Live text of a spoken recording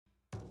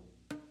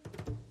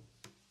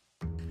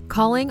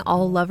Calling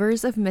all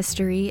lovers of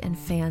mystery and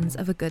fans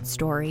of a good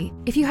story.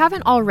 If you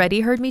haven't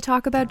already heard me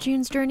talk about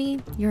June's Journey,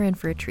 you're in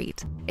for a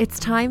treat. It's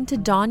time to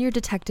don your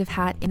detective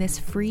hat in this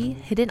free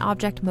hidden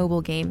object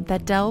mobile game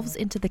that delves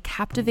into the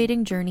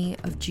captivating journey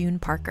of June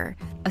Parker,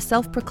 a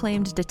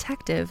self-proclaimed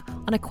detective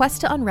on a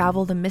quest to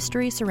unravel the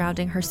mystery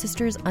surrounding her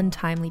sister's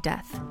untimely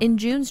death. In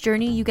June's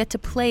Journey, you get to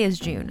play as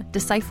June,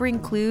 deciphering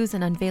clues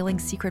and unveiling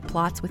secret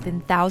plots within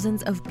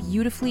thousands of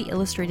beautifully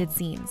illustrated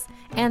scenes.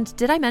 And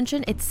did I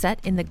mention it's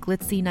set in the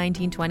glitzy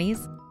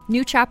 1920s?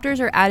 New chapters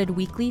are added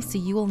weekly, so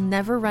you will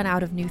never run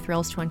out of new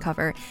thrills to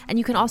uncover, and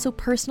you can also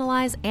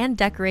personalize and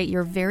decorate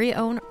your very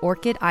own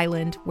Orchid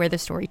Island where the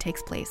story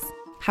takes place.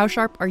 How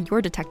sharp are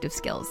your detective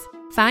skills?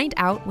 Find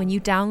out when you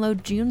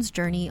download June's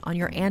Journey on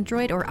your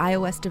Android or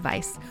iOS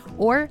device,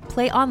 or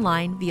play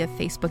online via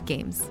Facebook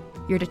Games.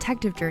 Your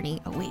detective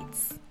journey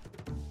awaits.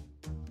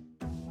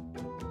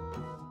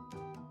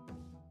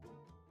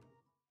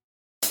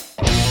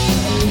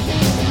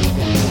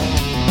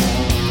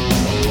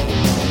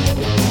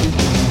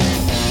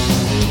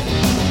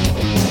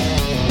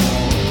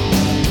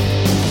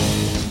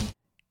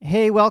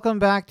 Hey, welcome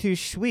back to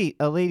Schweet,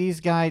 a lady's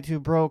guide to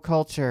bro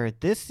culture.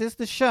 This is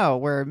the show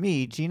where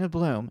me, Gina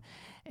Bloom,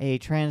 a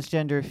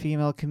transgender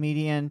female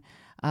comedian,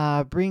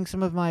 bring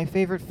some of my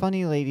favorite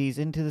funny ladies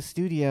into the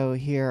studio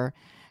here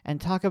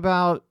and talk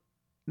about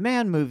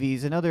man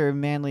movies and other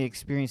manly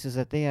experiences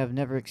that they have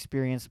never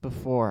experienced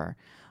before,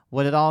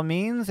 what it all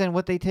means and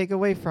what they take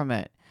away from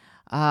it.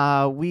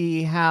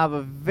 We have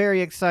a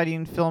very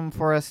exciting film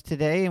for us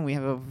today, and we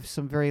have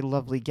some very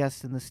lovely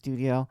guests in the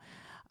studio.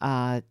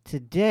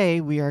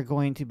 Today we are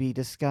going to be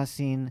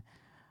discussing,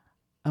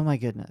 oh my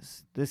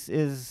goodness, this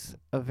is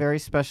a very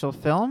special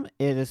film.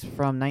 It is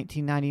from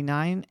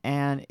 1999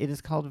 and it is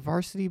called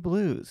Varsity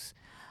Blues.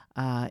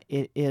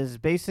 It is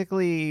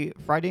basically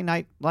Friday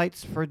Night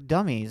Lights for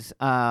dummies,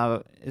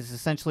 is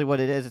essentially what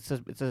it is.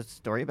 It's a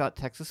story about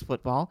Texas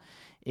football.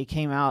 It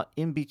came out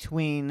in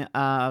between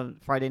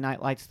Friday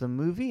Night Lights the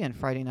movie and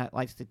Friday Night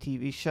Lights the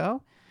TV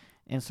show,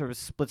 and sort of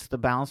splits the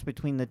balance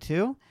between the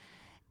two.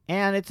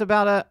 And it's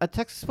about a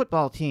Texas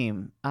football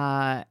team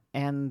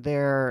and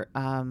their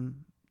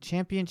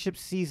championship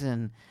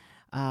season,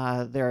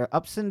 their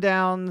ups and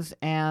downs,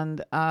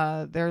 and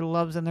their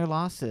loves and their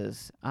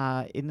losses.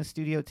 In the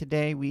studio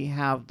today, we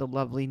have the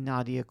lovely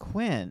Nadia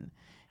Quinn.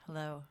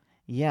 Hello.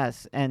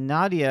 Yes, and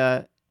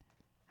Nadia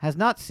has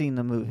not seen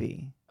the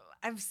movie.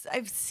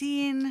 I've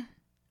seen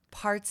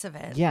parts of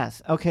it.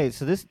 Yes. Okay.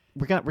 So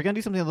we're gonna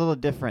do something a little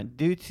different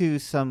due to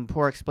some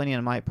poor explaining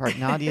on my part.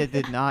 Nadia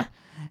did not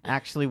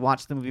actually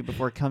watch the movie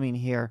before coming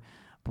here,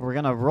 but we're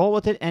gonna roll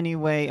with it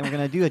anyway, and we're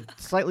gonna do a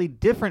slightly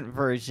different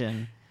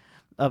version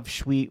of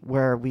Schweet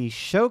where we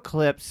show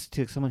clips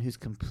to someone who's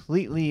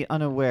completely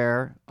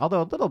unaware,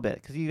 although a little bit,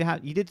 because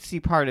you did see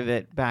part of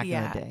it back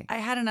in the day. I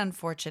had an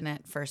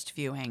unfortunate first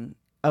viewing.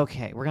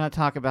 Okay, we're gonna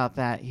talk about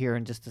that here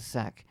in just a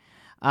sec.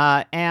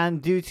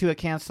 And due to a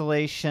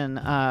cancellation,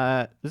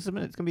 it's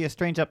going to be a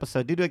strange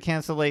episode. Due to a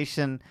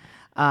cancellation,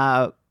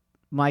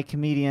 my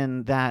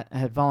comedian that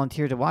had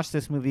volunteered to watch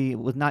this movie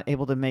was not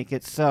able to make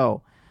it.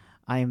 So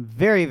I am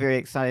very, very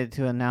excited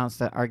to announce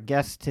that our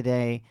guest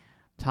today,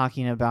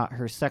 talking about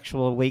her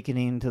sexual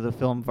awakening to the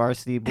film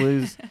Varsity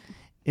Blues,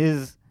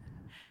 is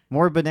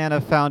More Banana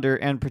founder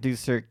and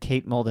producer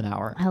Kate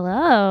Moldenauer.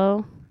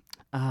 Hello.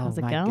 Oh, how's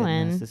it my going?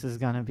 goodness. This is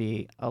going to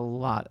be a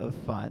lot of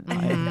fun.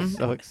 I'm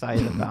so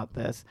excited about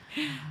this.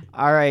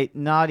 All right,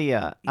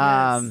 Nadia,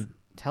 Yes.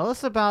 tell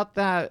us about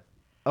that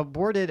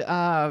aborted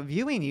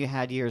viewing you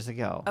had years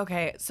ago.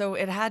 Okay, so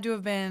it had to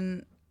have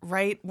been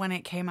right when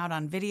it came out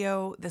on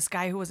video. This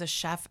guy who was a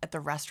chef at the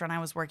restaurant I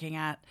was working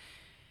at,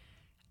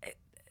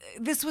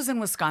 this was in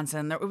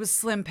Wisconsin. It was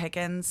Slim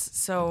Pickens,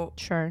 so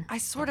Sure. I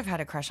sort of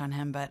had a crush on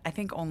him, but I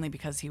think only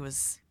because he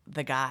was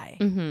the guy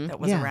Mm-hmm. that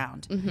was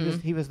around.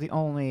 He was the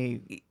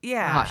only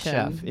Yeah. hot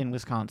chef in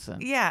Wisconsin.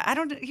 Yeah,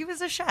 he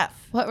was a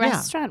chef. What Yeah.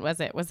 restaurant was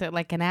it? Was it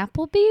like an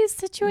Applebee's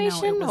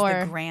situation? No, it was or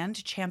the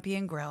Grand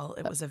Champion Grill.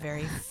 It was a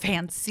very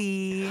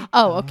fancy.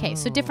 Oh, okay.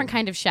 So different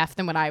kind of chef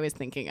than what I was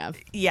thinking of.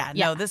 Yeah,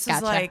 Yeah, no, this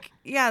gotcha.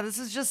 this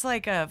is just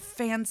like a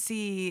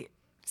fancy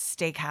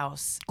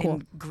steakhouse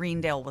in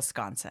Greendale,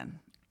 Wisconsin.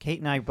 Kate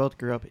and I both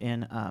grew up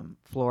in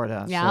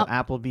Florida, Yep. so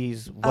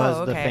Applebee's was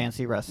Oh, the okay.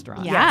 fancy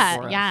restaurant. Yeah,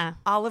 for us. yeah.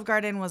 Olive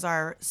Garden was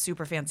our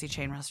super fancy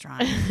chain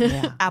restaurant.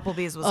 Yeah.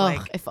 Applebee's was Oh,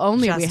 like if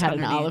only we just had an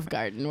underneath. Olive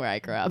Garden where I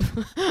grew up.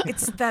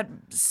 It's that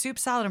soup,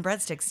 salad, and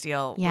breadsticks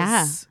deal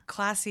Yeah. was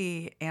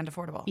classy and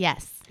affordable.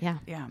 Yes. Yeah.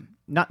 Yeah.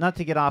 Not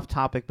to get off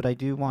topic, but I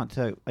do want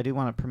to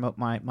promote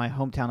my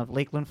hometown of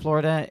Lakeland,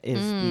 Florida is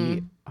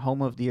the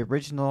home of the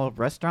original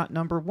restaurant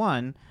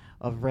 #1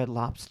 of Red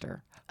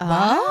Lobster. Oh,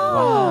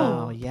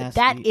 Wow, yes,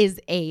 That is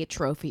a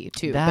trophy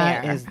to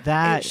That bear. is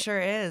that It sure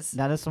is.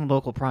 that is some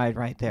local pride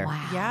right there.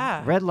 Wow.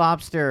 Yeah. Red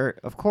Lobster,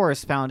 of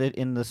course, founded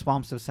in the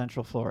swamps of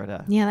Central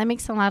Florida. Yeah, that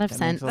makes a lot of That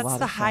sense. makes a lot That's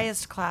the of sense.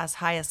 highest class,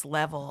 highest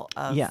level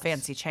of Yes.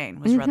 fancy chain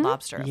was Red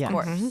Lobster, of Yes.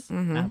 course.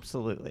 Mm-hmm.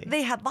 Absolutely.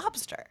 They had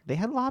lobster. They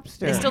had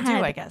lobster. They still do,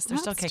 Had I guess. They're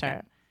still lobster.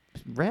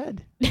 kicking.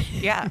 Red.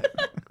 Yeah.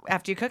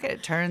 after you cook it,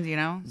 it turns,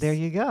 There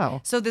you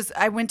go. So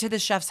I went to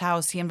this chef's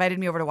house. He invited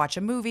me over to watch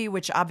a movie,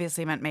 which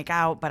obviously meant make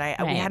out, but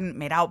we Right. hadn't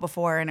made out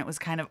before, and it was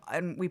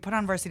and we put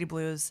on Varsity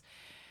Blues.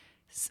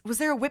 Was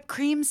there a whipped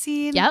cream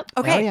scene? Yep.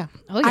 Okay. Oh, yeah.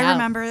 Oh, yeah. I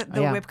remember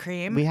the Yeah. whipped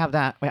cream. We have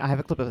that. Wait, I have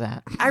a clip of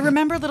that. I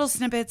remember little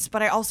snippets,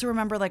 but I also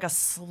remember like a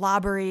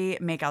slobbery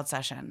makeout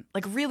session,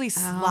 like really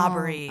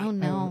slobbery. Oh,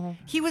 no.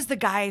 He was the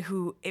guy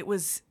who it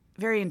was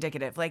very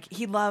indicative. Like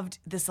he loved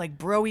this like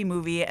bro-y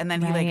movie, and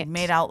then he like Right.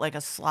 made out like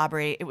a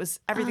slobbery. It was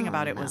everything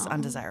about it was no.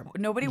 undesirable.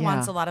 Nobody Yeah.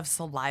 wants a lot of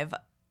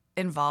saliva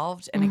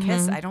involved in a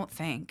kiss, I don't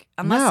think,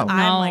 unless No.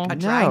 I'm like a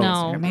dry No.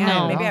 kisser. No. Maybe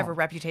I have No. a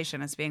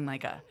reputation as being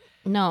like a.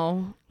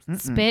 No.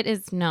 Spit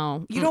is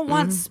no. You don't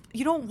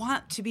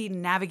want to be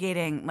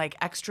navigating like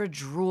extra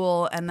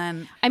drool and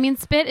then. I mean,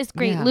 spit is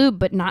great Yeah. lube,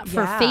 but not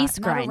for Yeah, face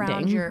not around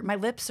grinding. my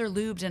lips are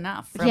lubed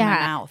enough from Yeah, my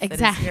mouth.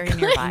 exactly. That it's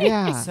very nearby.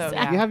 Yeah. So You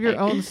have your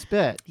own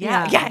spit.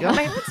 yeah. Yeah.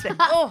 My lips.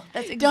 Oh,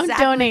 that's exactly. Don't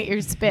donate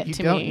your spit You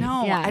to don't- me.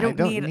 No, yeah. I don't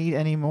need- need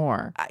any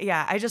more.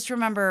 Yeah, I just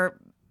remember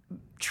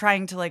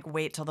trying to like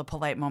wait till the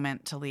polite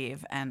moment to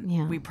leave, and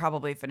Yeah. we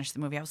probably finished the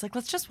movie. I was like,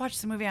 let's just watch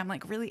the movie. I'm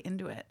like really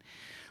into it.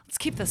 Let's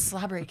keep the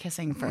slobbery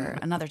kissing for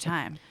another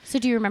time. So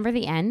do you remember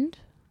the end?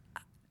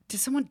 Did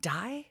someone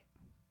die?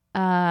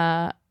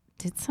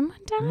 Did someone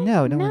die?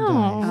 No, no one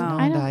dies. No I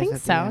one don't dies think at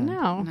the so. end.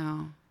 No.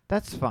 No.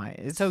 That's fine.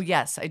 It's So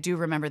yes, I do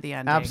remember the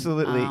ending.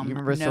 absolutely. You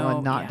remember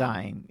someone not yeah.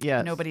 dying.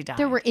 Yes. Nobody died.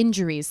 There were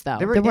injuries, though.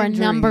 There There were were a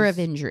number of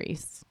injuries.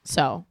 injuries.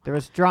 So There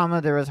was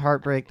drama. There was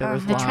heartbreak. There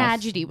was the loss.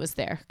 tragedy was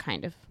there,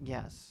 kind of,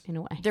 Yes. in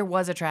a way. There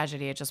was a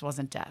tragedy. It just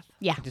wasn't death.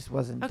 Yeah. It just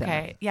wasn't Okay.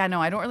 death. Yeah, no,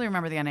 I don't really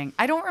remember the ending.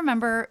 I don't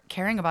remember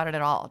caring about it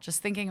at all.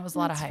 Just thinking it was a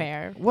lot That's of hype.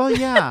 fair. Well,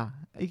 yeah,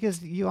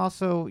 because you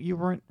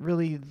weren't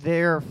really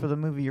there for the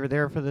movie. You were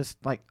there for this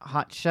like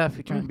hot chef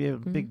who turned to be a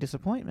big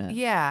disappointment.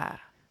 Yeah.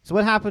 So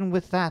what happened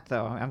with that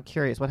though? I'm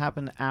curious. What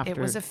happened after? It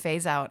was a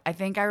phase out. I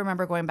think I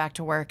remember going back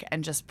to work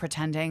and just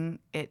pretending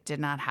it did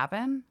not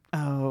happen.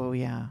 Oh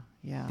yeah,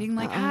 yeah. Being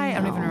like, hi, I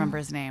don't even remember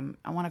his name.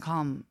 I want to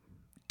call him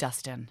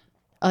Dustin.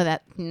 Oh,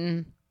 that.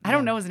 I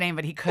don't know his name,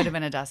 but he could have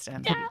been a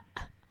Dustin.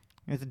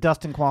 There's a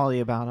Dustin quality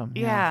about him.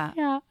 Yeah.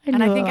 Yeah.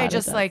 And I knew a think I lot of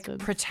just like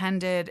Dustins.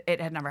 pretended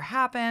it had never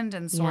happened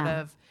and sort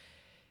Yeah. of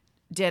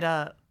did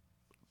a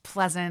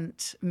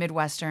pleasant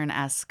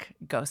Midwestern-esque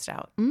ghost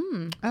out,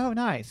 Oh,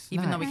 nice.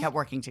 even though we nice. kept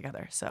working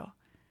together. So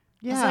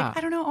Yeah. I was like,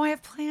 I don't know. Oh, I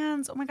have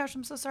plans. Oh my gosh,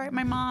 I'm so sorry.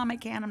 My mom, I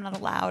can't. I'm not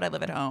allowed. I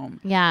live at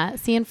home. Yeah.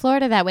 See, in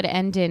Florida, that would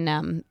end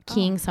in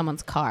keying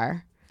someone's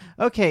car.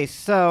 Okay,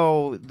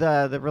 so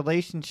the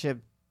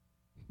relationship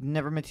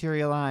never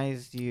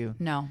materialized. You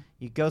No.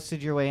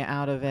 ghosted your way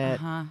out of it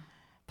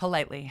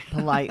Politely.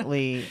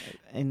 politely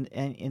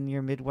in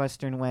your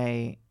Midwestern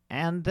way,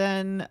 and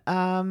then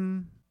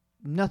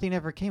nothing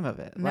ever came of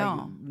it.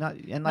 No.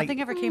 Like,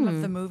 Nothing ever came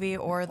of the movie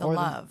or the Or the-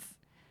 love.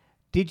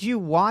 did you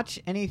watch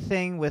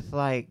anything with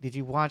did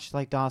you watch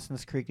like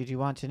Dawson's Creek? Did you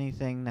watch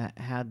anything that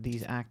had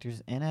these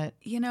actors in it?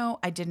 You know,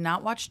 I did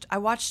not watch. I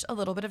watched a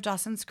little bit of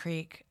Dawson's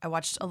Creek. I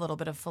watched a little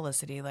bit of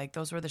Felicity. Like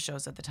those were the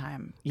shows at the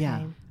time. Yeah.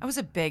 Okay. I was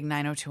a big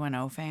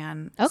 90210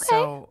 fan. Okay.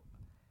 So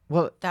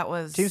Well, that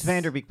was James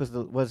Vanderbeek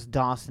was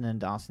Dawson in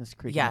Dawson's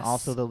Creek, Yes. and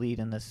also the lead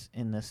in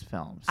this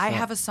film. I So-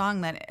 have a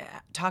song that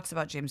talks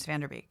about James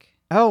Vanderbeek.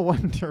 Oh,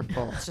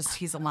 wonderful! It's just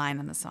he's a line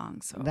in the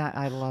song. So That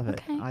I love it.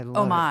 Okay. I love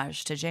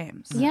homage to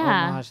James.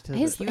 Yeah. homage to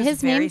His the- He was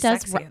his very name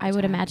does, sexy at the I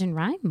would time. imagine,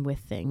 rhyme with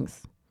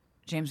things.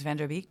 James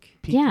Vanderbeek.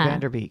 Pete Yeah.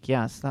 Vanderbeek.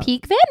 Yes. that-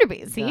 Peak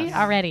Vanderbeek. See, Yes.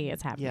 already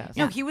it's happening. Yes.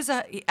 No, he was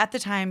at the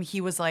time he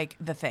was like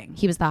the thing.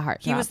 He was the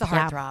heartthrob. He was the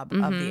Yeah.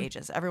 heartthrob of the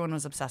ages. Everyone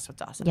was obsessed with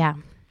Dawson. Yeah.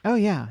 Oh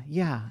yeah,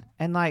 yeah.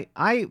 And like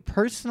I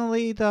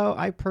personally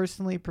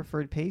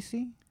preferred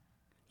Pacey.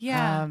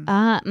 Yeah.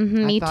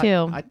 Me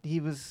too. He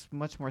was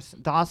much more.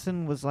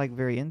 Dawson was like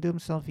very into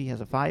himself. He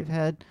has a 5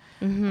 head.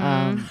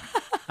 Mm-hmm.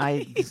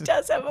 He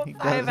does have a he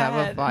does 5 have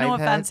a head. 5 No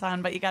head. offense,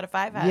 hon, but you got a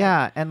 5 head.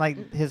 Yeah, and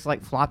like his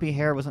like floppy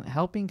hair wasn't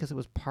helping because it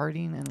was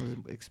parting and was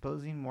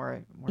exposing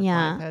more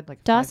Yeah. 5 head,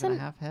 like Dawson-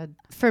 5.5 head.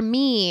 For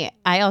me,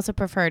 I also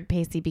preferred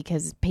Pacey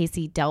because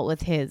Pacey dealt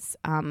with his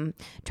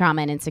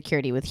trauma and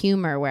insecurity with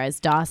humor, whereas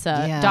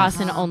Yeah.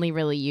 Dawson only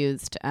really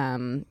used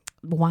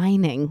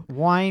whining.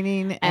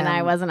 Whining, And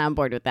I wasn't on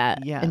board with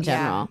that Yeah. in Yeah.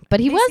 general. But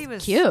he Pacey was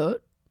was-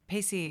 cute.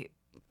 Pacey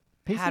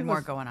Pacey had more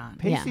was- going on.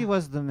 Pacey Yeah.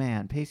 was the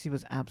man. Pacey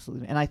was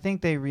absolutely, and I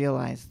think they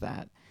realized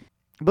that.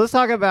 But let's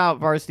talk about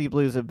Varsity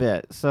Blues a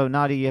bit. So,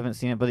 Nadia, you haven't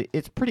seen it, but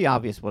it's pretty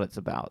obvious what it's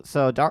about.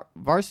 So,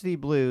 Varsity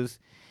Blues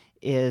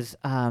is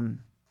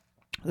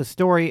the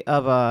story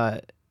of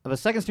a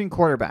second string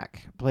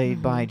quarterback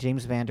played by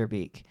James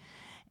Vanderbeek,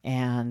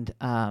 and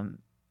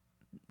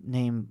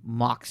named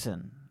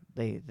Moxon.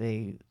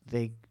 They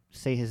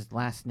say his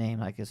last name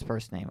like his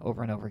first name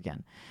over and over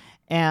again,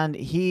 and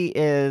he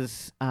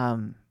is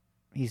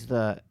he's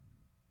the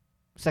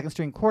second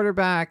string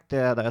quarterback.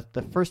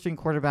 The first string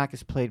quarterback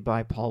is played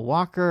by Paul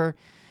Walker,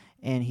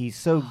 and he's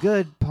so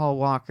good, Paul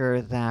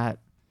Walker, that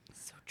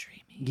So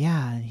dreamy.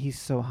 Yeah, he's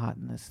so hot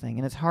in this thing,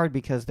 and it's hard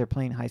because they're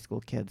playing high school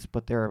kids,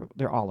 but they're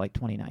all like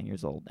 29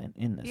 years old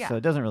in this, Yeah. so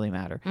it doesn't really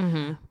matter.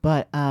 Mm-hmm.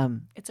 But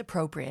It's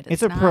appropriate.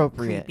 It's not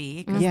appropriate.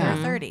 creepy because Yeah.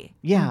 they're 30.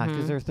 yeah,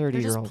 because they're They're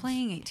just 30-year-olds.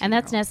 playing 18. And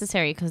that's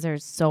necessary because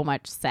there's so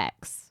much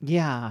sex,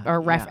 Yeah,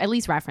 or yeah. at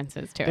least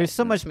references to it. There's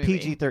so in much this movie.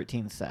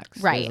 PG-13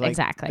 sex. Right, There's, like,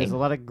 exactly. There's a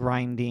lot of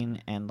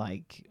grinding and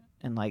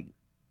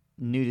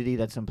nudity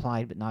that's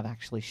implied but not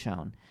actually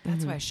shown.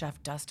 That's why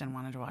Chef Dustin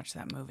wanted to watch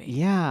that movie.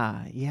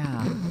 Yeah,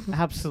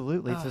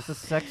 absolutely. It's just a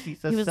sexy.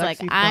 It's a He was like,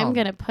 sexy I'm film.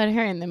 gonna put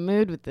her in the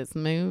mood with this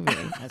movie.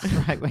 That's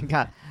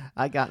right.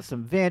 I got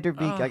some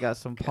Vanderbeek. I got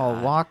some Paul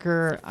God.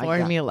 Walker. I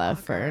Formula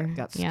for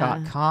got yeah.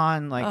 Scott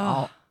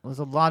Kahn. There's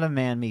a lot of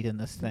man meat in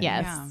this thing.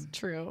 Yes, Yeah.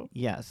 true.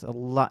 Yes, a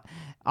lot.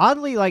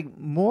 Oddly, like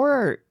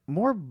more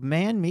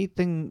man meat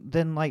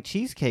than like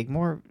cheesecake.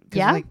 More. 'Cause,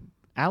 Yeah. Like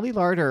Ali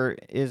Larder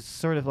is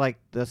sort of like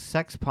the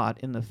sex pot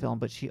in the film,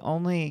 but she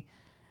only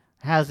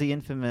has the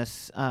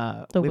infamous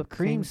whipped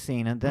cream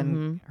scene, and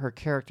then her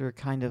character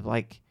kind of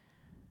like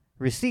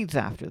recedes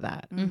after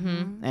that.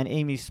 Mm-hmm. And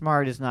Amy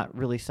Smart is not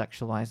really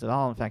sexualized at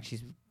all. In fact,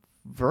 she's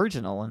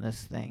virginal in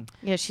this thing.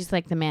 Yeah, she's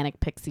like the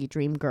manic pixie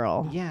dream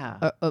girl.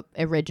 Yeah.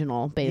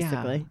 Original,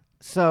 basically. Yeah.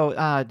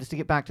 So just to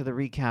get back to the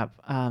recap,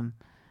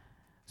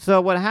 so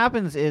what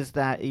happens is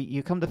that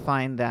you come to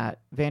find that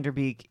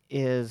Vanderbeek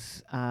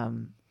is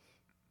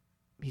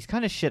he's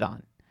kind of shit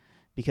on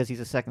because he's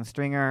a second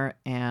stringer,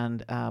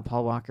 and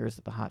Paul Walker is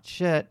the hot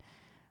shit,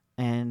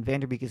 and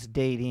Vanderbeek is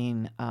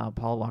dating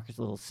Paul Walker's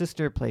little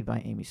sister, played by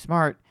Amy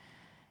Smart,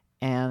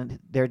 and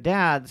their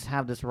dads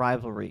have this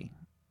rivalry,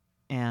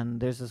 and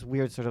there's this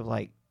weird sort of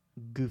like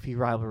goofy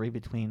rivalry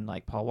between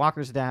like Paul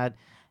Walker's dad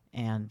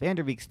and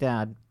Vanderbeek's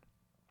dad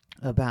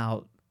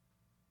about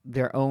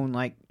their own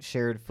like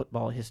shared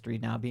football history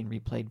now being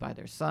replayed by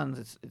their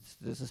sons.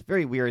 There's this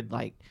very weird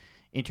like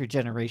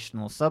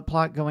intergenerational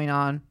subplot going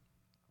on.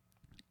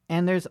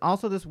 And there's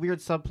also this weird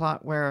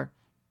subplot where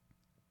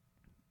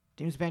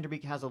James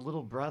Vanderbeek has a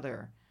little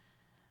brother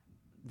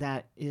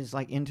that is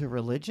like into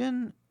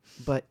religion,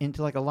 but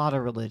into like a lot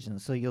of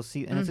religions. So you'll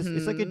see, and it's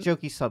like a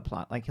jokey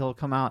subplot. Like he'll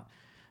come out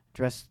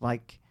dressed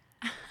like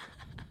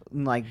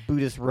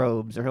Buddhist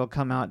robes, or he'll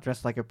come out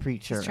dressed like a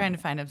preacher. He's trying to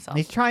find himself.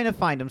 And he's trying to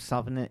find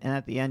himself, and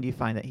at the end you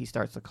find that he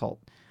starts a cult.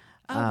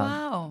 Oh,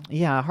 wow.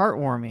 Yeah,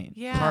 heartwarming.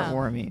 Yeah.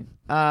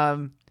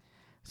 Heartwarming.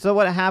 So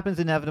what happens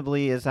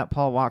inevitably is that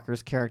Paul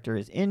Walker's character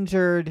is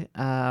injured,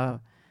 and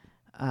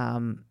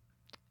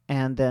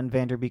then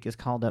Vanderbeek is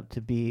called up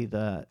to be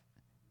the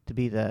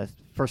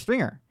first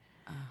stringer.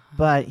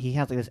 But he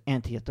has like this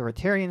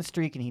anti-authoritarian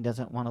streak, and he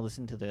doesn't want to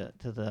listen to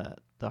the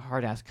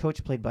hard-ass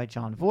coach played by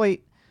Jon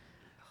Voight.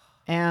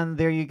 And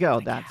there you go.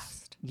 What a That's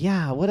cast.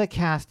 Yeah, what a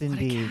cast What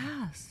indeed. a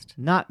cast.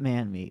 Not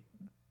man meat.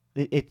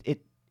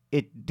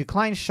 It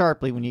declines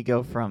sharply when you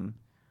go from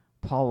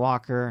Paul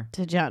Walker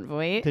To Jon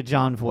Voight. to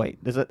Jon Voight.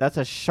 That's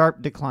a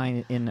sharp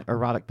decline in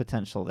erotic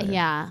potential there.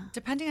 Yeah.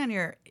 Depending on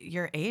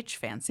your age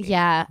fancy.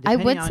 Yeah. I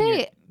Depending would on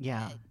say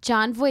yeah.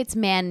 Jon Voight's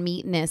man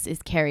meatness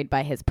is carried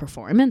by his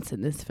performance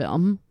in this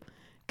film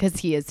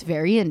because he is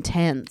very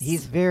intense.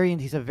 He's a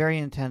very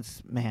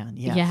intense man.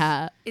 Yes.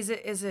 Yeah. Is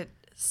it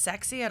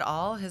sexy at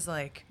all? His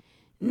like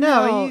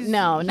No,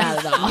 No,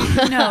 not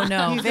at all.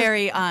 no,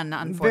 very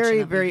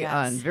unfortunately. very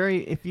yes. very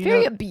if you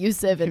Very know,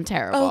 abusive and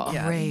terrible. Oh,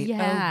 great.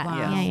 Yeah. Oh,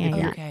 wow.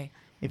 Yeah. Okay.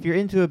 if you're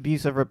into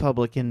abusive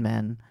Republican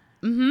men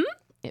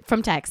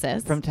From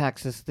Texas. from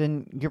Texas,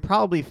 then you're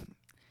probably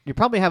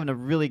having a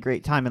really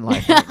great time in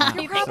life. Right now.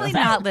 You're probably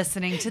not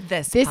listening to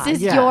this. This podcast.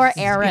 is Yes. your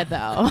era,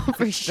 though,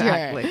 for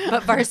Exactly. sure.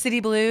 But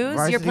Varsity Blues,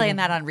 Varsity you're playing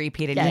Blues. that on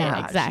repeat in Yeah, your yeah,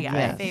 garage. exactly.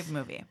 Yeah, Yes. fave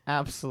movie.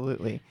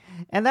 Absolutely.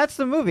 And that's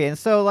the movie. And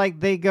so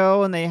like they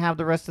go and they have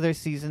the rest of their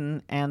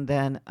season, and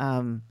then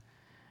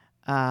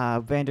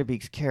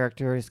Vanderbeek's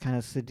character is kind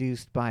of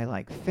seduced by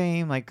like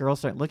fame, like girls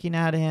start looking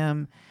at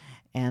him,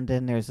 and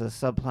then there's a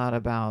subplot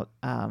about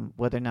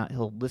whether or not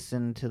he'll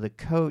listen to the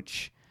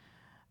coach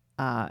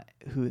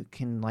who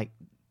can like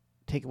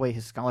take away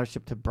his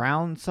scholarship to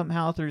Brown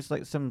somehow through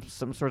like some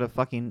sort of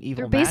fucking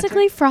evil They're magic.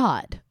 basically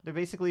fraud They're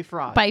basically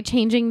fraud. by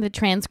changing the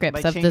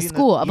transcripts By of the changing the-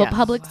 school, of a yes.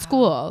 public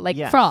school, like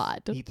Yes.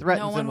 fraud. He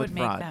threatens No them one with would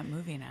make fraud. that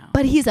movie now.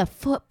 But he's a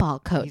football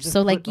coach. He's a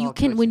So, like, you football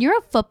can, coach. when you're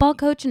a football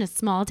coach in a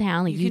small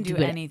town, like, You can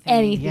do anything.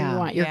 anything Yeah. you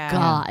want. You're Yeah.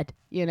 God,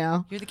 you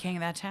know? You're the king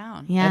of that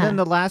town. Yeah. And then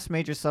the last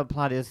major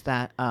subplot is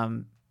that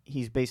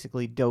he's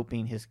basically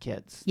doping his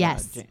kids.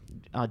 Yes.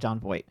 Jon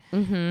Voight.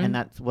 Mm-hmm. And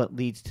that's what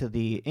leads to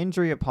the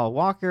injury of Paul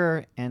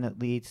Walker, and it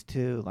leads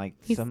to like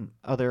some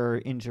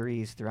other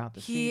injuries throughout the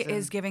He season.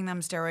 is giving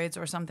them steroids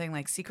or something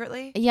like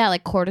secretly. Yeah,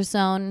 like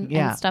cortisone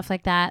Yeah. and stuff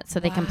like that, so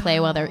they can play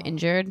while they're Wow.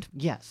 injured.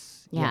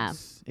 Yes. Yeah.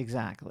 Yes.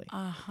 Exactly.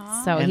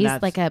 Uh-huh. So And he's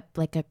that's-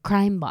 like a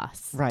crime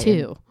boss Right.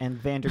 too. And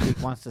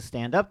Vanderbeek wants to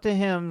stand up to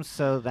him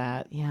so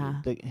that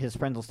Yeah. his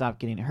friends will stop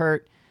getting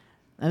hurt.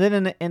 And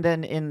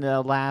then in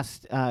the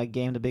last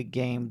game, the big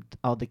game,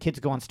 the kids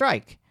go on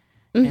strike.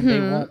 And they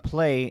Mhm. won't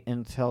play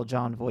until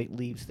Jon Voight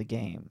leaves the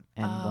game.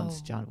 And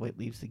once Oh. Jon Voight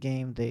leaves the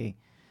game, they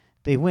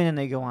win and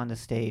they go on to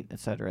state, et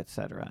cetera, et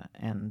cetera.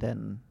 And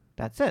then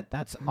That's it.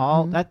 That's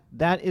all.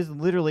 That is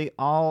literally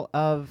all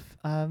of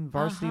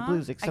Varsity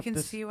Blues, except I can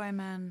this. see why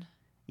men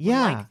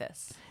Yeah. like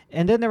this.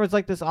 And then there was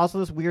like this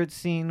weird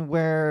scene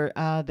where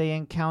they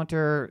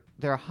encounter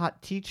their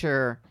hot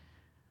teacher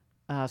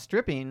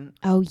stripping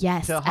Oh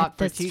yes, to a at hot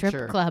the for teacher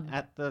strip club.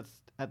 at the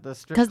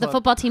strip Because the club.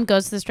 football team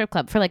goes to the strip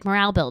club for like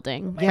morale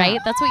building, Yeah. right?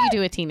 That's what you do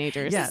with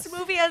teenagers. Yes. This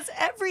movie has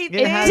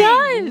everything. It has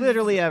does.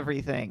 literally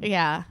everything.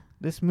 Yeah.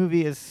 This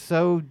movie is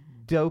so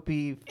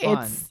dopey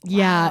fun.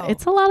 Wow.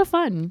 It's a lot of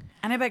fun.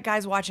 And I bet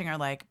guys watching are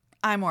like,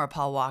 I'm Laura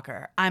Paul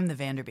Walker. I'm the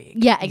Vanderbeek.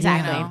 Yeah,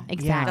 exactly. You know?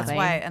 Exactly. That's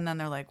why. And then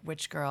they're like,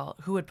 which girl,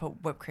 who would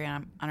put whipped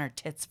cream on her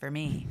tits for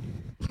me?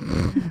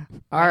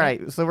 All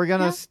right, so we're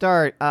gonna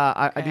start.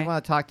 I do Okay.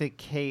 want to talk to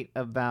Kate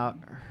about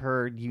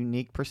her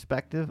unique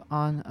perspective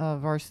on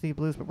Varsity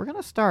Blues, but we're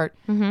gonna start.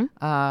 Mm-hmm.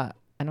 And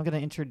I'm gonna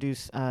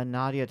introduce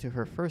Nadia to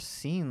her first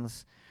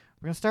scenes.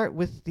 We're gonna start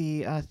with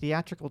the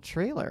theatrical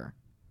trailer.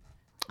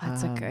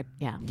 That's a good,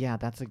 yeah. Yeah,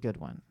 that's a good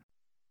one.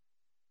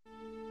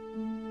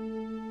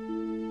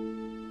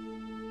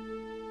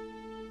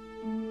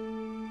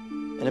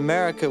 In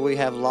America, we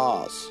have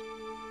laws.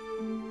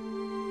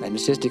 And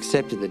it's just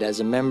accepted that as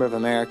a member of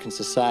American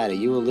society,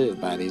 you will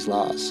live by these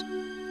laws.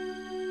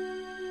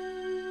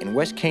 In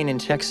West Canaan,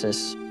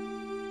 Texas,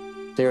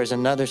 there is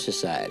another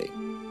society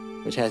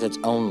which has its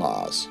own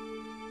laws.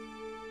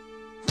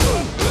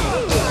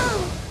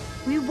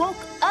 We woke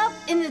up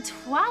in the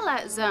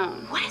Twilight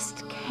Zone.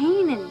 West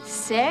Canaan.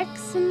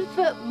 Sex and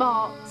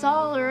football. That's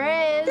all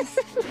there is.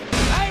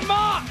 Hey,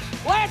 Mom,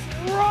 let's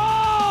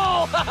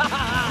roll!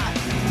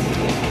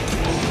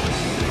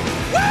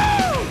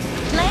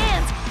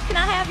 Lance, can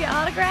I have your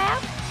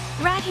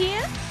autograph? Right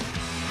here?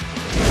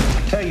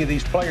 I tell you,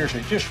 these players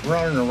are just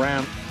running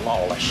around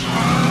lawless.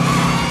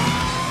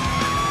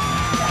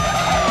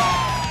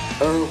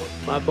 Earl,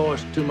 my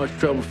boy's too much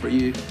trouble for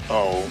you.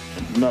 Oh,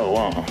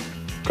 no,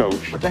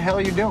 Coach. What the hell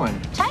are you doing?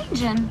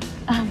 Changing.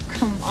 Oh,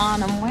 come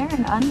on. I'm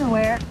wearing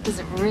underwear. Does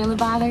it really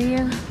bother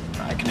you?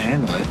 I can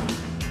handle it.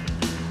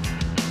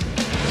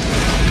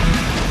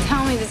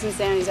 Tell me this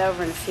insanity's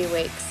over in a few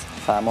weeks.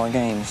 5 more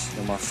games.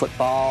 No more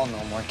football,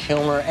 no more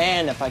Kilmer,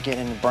 and if I get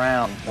into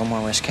Brown, no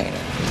more West Canaan.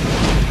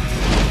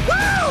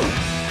 Woo!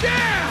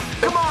 Yeah!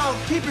 Come on,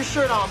 keep your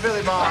shirt on,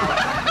 Billy Bob.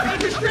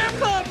 It's a strip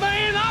club,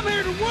 man! I'm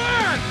here to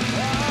work!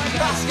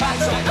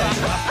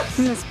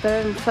 Isn't this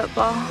better than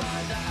football?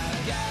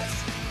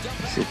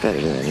 This is better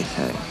than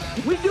anything.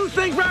 We do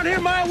things around here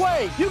my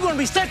way. You're gonna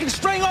be second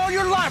string all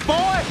your life,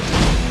 boy!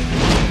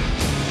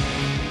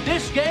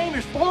 This game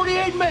is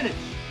 48 minutes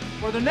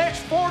for the next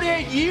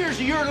 48 years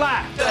of your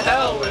life. The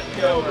hell with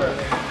Kilmer.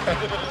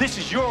 This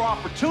is your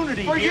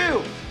opportunity For here.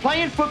 you,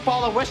 playing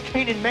football at West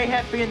Canaan may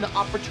have been the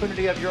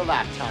opportunity of your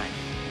lifetime.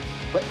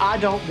 But I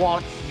don't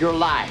want your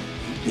life.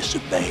 You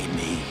disobey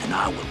me, and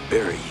I will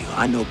bury you.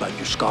 I know about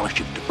your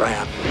scholarship to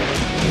Brown.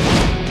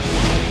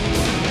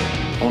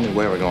 Only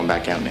way we're going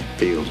back out in the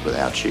fields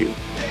without you.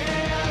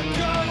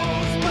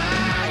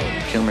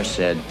 Kilmer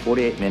said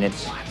 48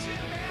 minutes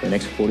for the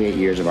next 48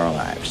 years of our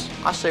lives.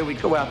 I say we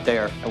go out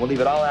there and we'll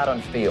leave it all out on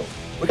the field.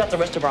 We got the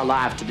rest of our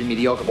lives to be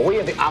mediocre, but we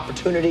have the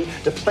opportunity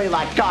to play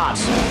like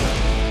gods.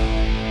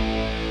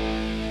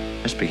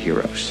 Let's be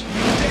heroes.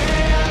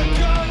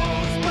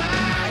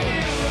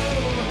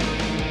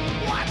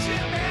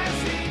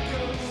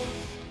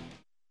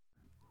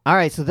 All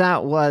right, so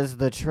that was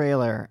the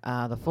trailer,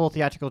 the full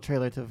theatrical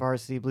trailer to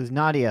Varsity Blues.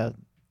 Nadia,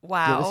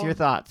 Wow. give us your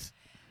thoughts.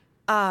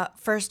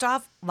 First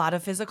off, a lot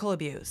of physical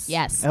abuse.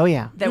 Yes. Oh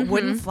yeah, That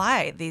wouldn't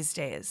fly these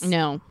days.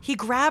 No. He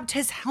grabbed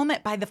his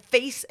helmet by the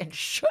face and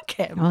shook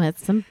him. Oh,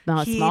 that's the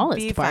He'd smallest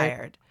be part.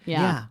 fired.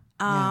 Yeah.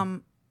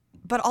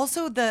 But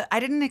also I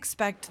didn't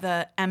expect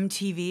the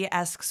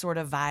MTV-esque sort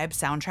of vibe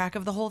soundtrack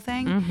of the whole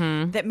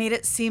thing that made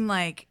it seem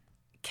like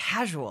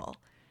casual.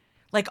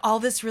 Like all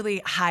this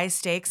really high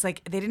stakes,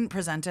 like they didn't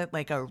present it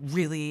like a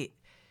really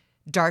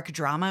dark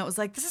drama. It was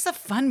like, this is a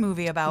fun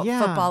movie about Yeah.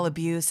 football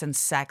abuse and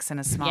sex in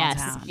a small Yes.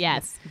 town.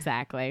 Yes.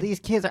 Exactly. These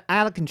kids are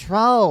out of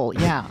control.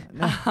 Yeah.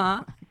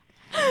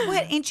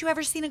 What, ain't you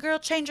ever seen a girl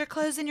change her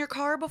clothes in your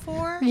car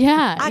before?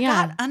 Yeah. I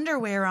yeah. got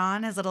underwear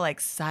on, his little like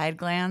side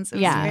glance. It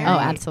was Yeah. very Oh,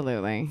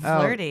 absolutely.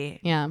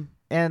 flirty. Yeah.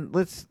 And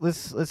let's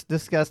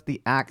discuss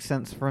the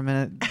accents for a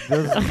minute.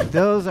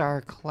 Those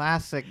are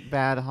classic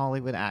bad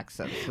Hollywood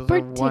accents. Those are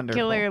wonderful.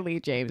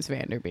 Particularly James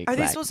Vanderbeek. Are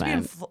they supposed to be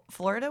in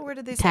Florida? Where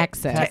did they say?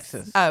 Texas.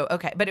 Texas. Oh,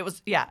 okay. But it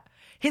was, yeah.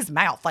 His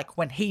mouth, like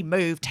when he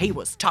moved, he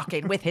was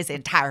talking with his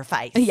entire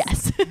face.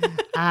 Yes.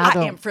 I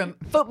don't- am from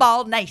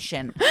Football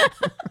Nation.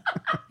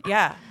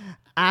 Yeah.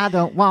 I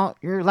don't want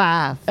your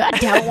life. I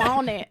don't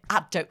want it.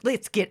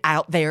 Let's get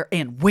out there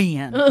and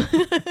win.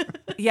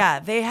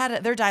 Yeah. They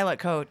had their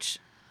dialect coach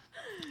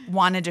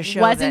wanted to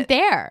show Wasn't that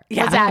there.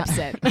 Yeah. Was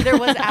absent. Either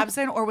was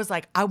absent or was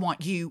like, I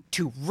want you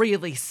to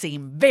really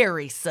seem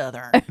very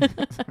Southern.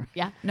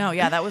 Yeah. No,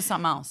 yeah, that was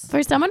something else.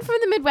 For someone from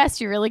the Midwest,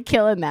 you're really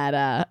killing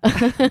that.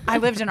 I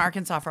lived in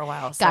Arkansas for a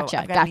while. So Gotcha,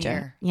 I've got an gotcha.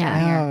 ear.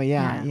 Yeah. Oh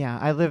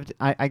yeah.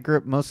 I grew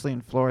up mostly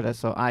in Florida,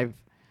 so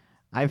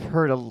I've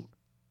heard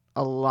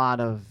a lot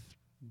of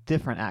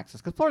different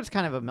accents because Florida's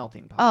kind of a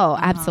melting pot. Oh,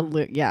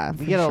 absolutely. Yeah.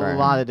 We get a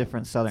lot of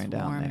different Southern It's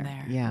down warm there.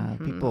 there. Yeah,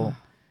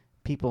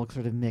 people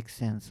sort of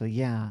mix in. So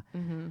yeah,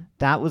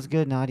 that was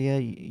good, Nadia.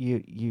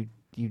 You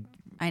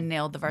I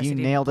nailed the Varsity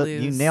nailed Blues.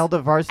 it. You nailed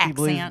the Varsity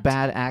Blues accent.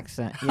 bad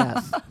accent.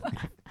 Yes.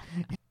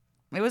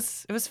 It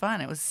was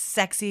fun. It was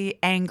sexy,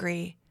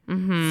 angry,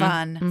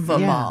 fun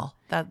football.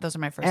 Those are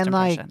my first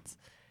impressions.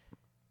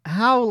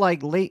 How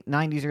like late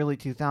 90s, early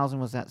 2000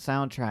 was that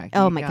soundtrack?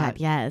 Oh my God,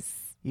 yes.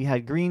 You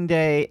had Green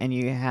Day and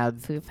you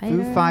had Foo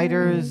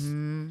Fighters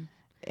and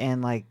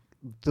like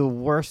the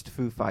worst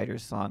Foo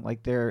Fighters song.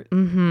 Like they're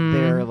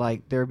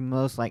like their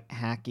most like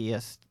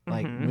hackiest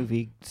like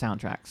movie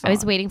soundtrack song. I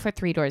was waiting for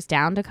Three Doors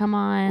Down to come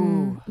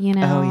on. You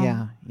know. Oh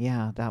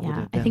yeah, that would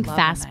have been. I think Love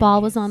the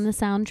Fastball was 90s. on the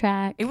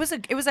soundtrack. It was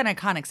an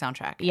iconic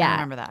soundtrack. Yeah, I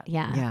remember that.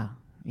 Yeah.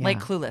 Like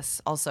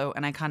Clueless, also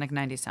an iconic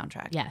 90s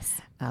soundtrack. Yes.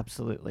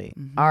 Absolutely.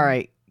 All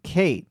right,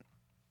 Kate.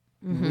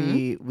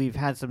 We've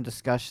had some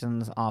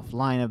discussions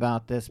offline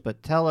about this,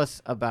 but tell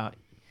us about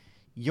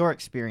your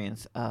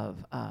experience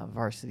of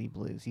Varsity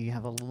Blues. You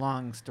have a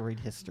long storied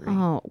history.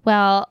 Oh,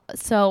 well,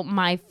 so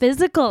my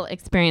physical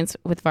experience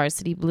with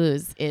Varsity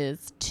Blues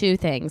is two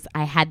things.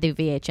 I had the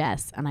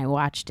VHS and I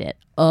watched it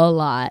a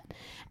lot.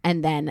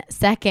 And then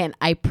second,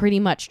 I pretty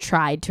much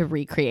tried to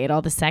recreate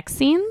all the sex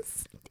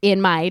scenes in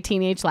my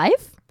teenage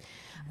life.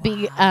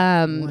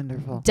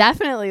 Wonderful.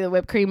 Definitely the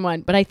whipped cream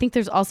one. But I think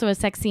there's also a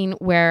sex scene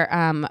where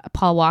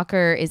Paul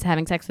Walker is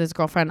having sex with his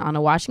girlfriend on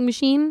a washing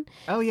machine.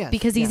 Oh, yes.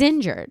 Because he's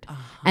injured.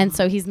 And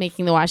so he's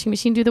making the washing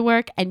machine do the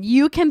work. And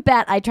you can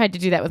bet I tried to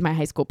do that with my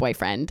high school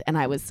boyfriend. And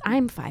I'm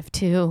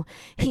 5'2".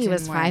 He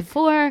was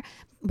 5'4".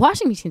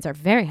 Washing machines are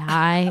very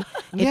high.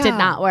 It did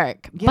not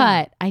work.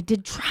 But I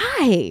did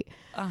try.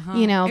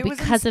 You know, It was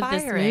because of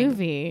this inspiring.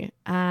 movie.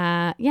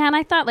 And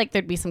I thought like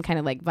there'd be some kind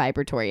of like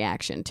vibratory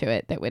action to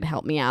it that would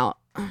help me out,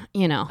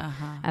 you know,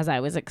 as I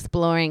was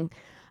exploring.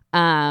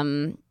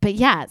 But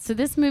yeah, so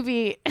this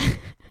movie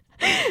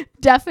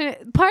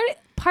definitely part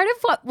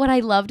of what I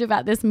loved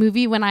about this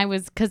movie when I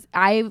was, because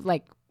I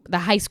like the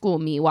high school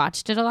me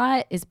watched it a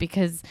lot, is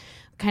because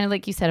kind of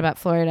like you said about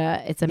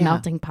Florida, it's a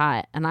melting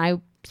pot. And I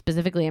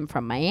specifically am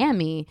from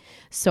Miami,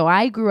 so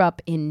I grew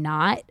up in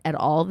not at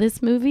all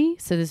this movie.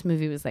 So this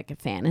movie was like a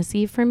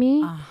fantasy for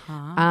me.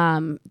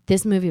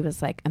 This movie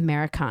was like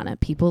Americana.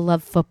 People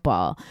love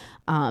football.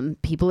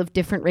 People of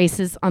different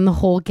races on the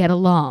whole get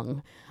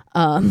along.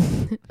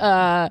 You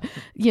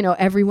know,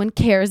 everyone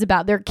cares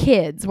about their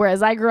kids.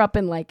 Whereas I grew up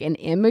in like an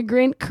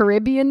immigrant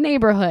Caribbean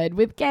neighborhood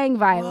with gang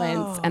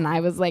violence, and I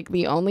was like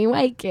the only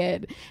white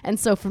kid. And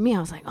so for me, I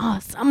was like, oh,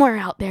 somewhere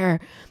out there,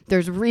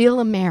 there's real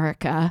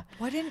America.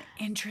 What an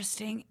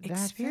interesting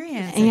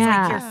experience. interesting. It's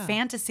Yeah. like your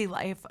fantasy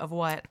life of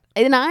what.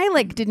 And I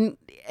like didn't,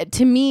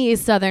 to me,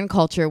 Southern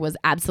culture was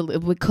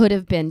absolutely, could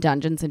have been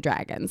Dungeons and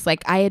Dragons.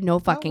 Like I had no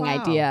fucking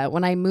idea.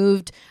 When I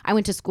moved, I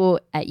went to school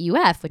at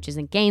UF, which is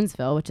in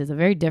Gainesville, which is a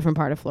very different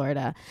part of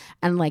Florida,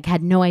 and like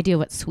had no idea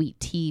what sweet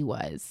tea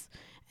was.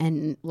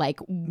 And like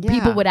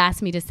people would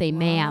ask me to say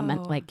ma'am,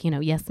 and like, you know,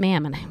 yes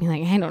ma'am. And I'd be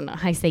like, I don't know.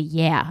 I say,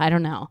 yeah, I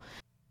don't know.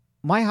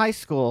 My high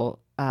school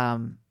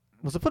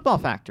was a football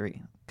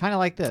factory, kind of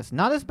like this.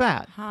 Not as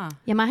bad.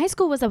 Yeah, my high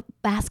school was a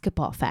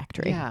basketball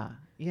factory.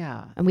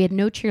 Yeah. And we had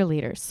no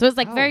cheerleaders. So it's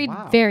like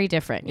very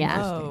different.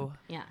 Yeah. Oh.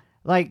 Yeah.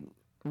 Like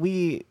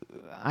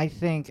I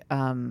think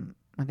when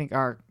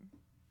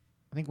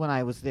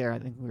I was there, I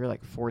think we were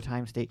like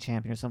 4-time state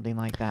champion or something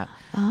like that.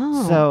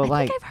 Oh, so I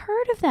like think I've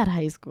heard of that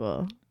high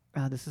school.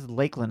 this is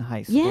Lakeland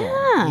High School.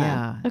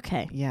 Yeah.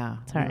 Okay. Yeah.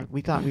 Sorry.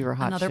 We thought we were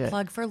hot Another shit.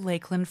 plug for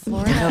Lakeland,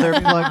 Florida. Another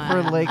plug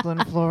for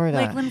Lakeland, Florida.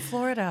 Lakeland,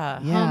 Florida.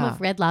 Yeah. Home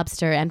of Red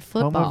Lobster and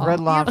football. Home of Red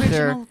The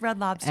Lobster. original Red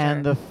Lobster.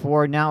 And the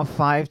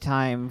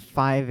 5-time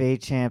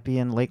 5A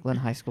champion Lakeland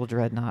High School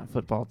Dreadnought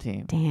football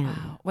team. Damn.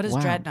 What does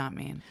Wow. Dreadnought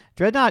mean?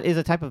 Dreadnought is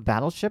a type of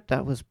battleship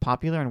that was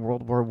popular in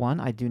World War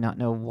I. I do not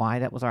know why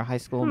that was our high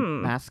school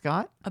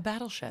mascot. A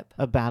battleship.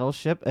 A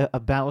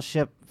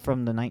battleship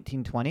from the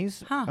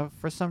 1920s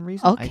for some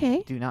reason. Okay.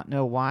 I do not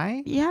know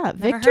why. Yeah. Never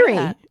Victory. Heard of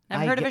that.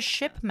 Never I heard of get- a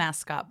ship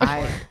mascot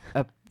before.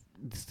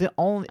 It's the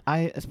only.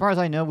 As far as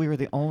I know, we were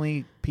the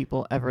only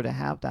people ever to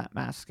have that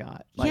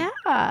mascot. Like,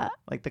 yeah.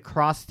 Like the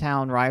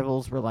crosstown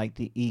rivals were like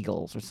the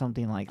Eagles or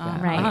something like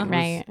that. Right, Like,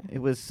 right. It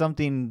was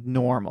something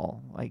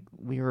normal. Like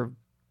we were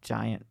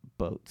giant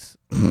boats.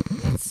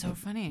 That's so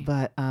funny.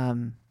 But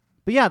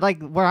yeah,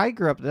 like where I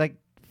grew up, like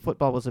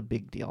football was a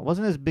big deal. It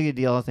wasn't as big a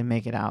deal as they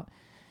make it out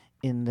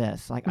in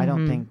this. Like I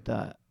don't think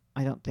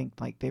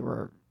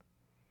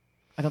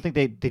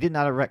they did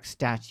not erect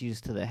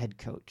statues to the head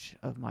coach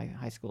of my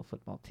high school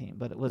football team,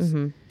 but it was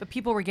But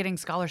people were getting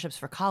scholarships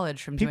for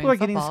college from people doing are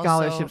getting football,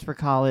 scholarships so- for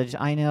college.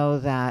 I know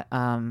that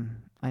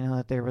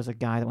there was a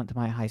guy that went to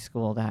my high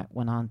school that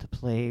went on to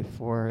play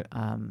for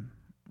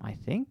I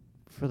think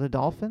for the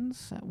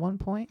Dolphins at one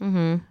point.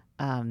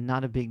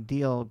 Not a big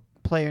deal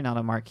player, not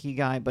a marquee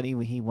guy, but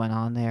he went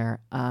on there.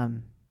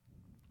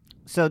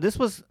 So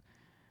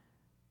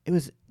it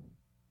was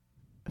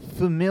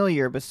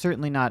familiar, but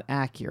certainly not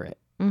accurate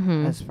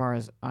as far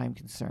as I'm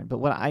concerned. But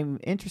what I'm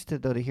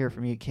interested though to hear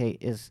from you, Kate,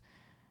 is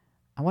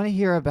I want to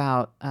hear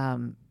about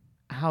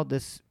how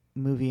this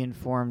movie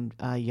informed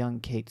young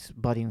Kate's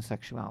budding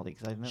sexuality,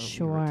 because I know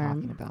we were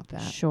talking about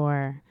that.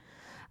 Sure.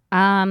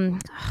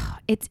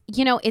 It's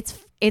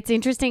it's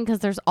interesting because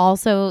there's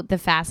also the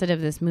facet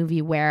of this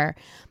movie where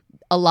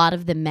a lot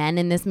of the men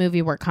in this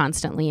movie were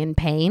constantly in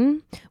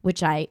pain,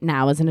 which I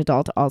now as an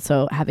adult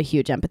also have a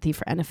huge empathy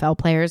for NFL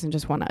players and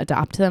just want to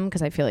adopt them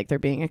because I feel like they're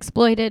being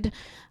exploited.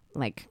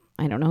 Like,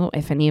 I don't know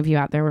if any of you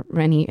out there,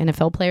 any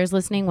NFL players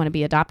listening, want to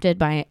be adopted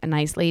by a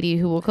nice lady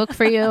who will cook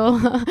for you.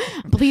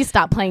 Please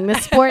stop playing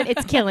this sport.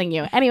 It's killing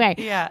you. Anyway.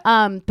 Yeah.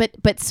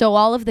 But so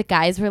all of the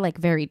guys were like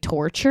very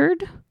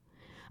tortured.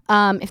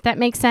 If that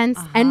makes sense.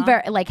 And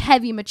very like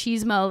heavy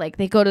machismo, like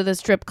they go to the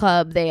strip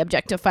club, they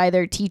objectify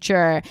their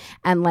teacher,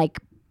 and like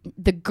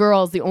the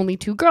girls, the only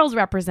two girls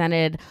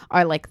represented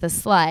are like the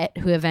slut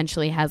who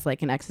eventually has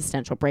like an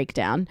existential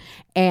breakdown,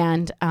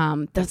 and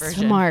the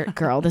smart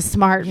girl, the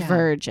smart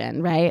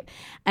virgin, right?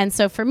 And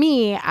so for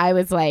me, I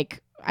was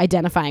like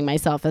identifying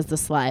myself as the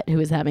slut who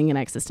was having an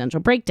existential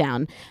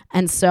breakdown.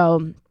 And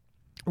so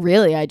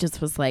really, I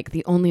just was like,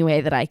 the only way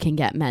that I can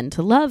get men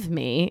to love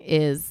me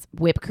is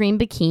whipped cream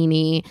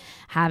bikini,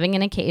 having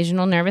an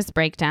occasional nervous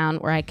breakdown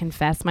where I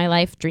confess my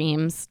life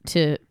dreams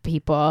to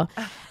people,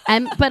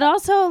 but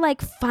also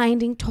like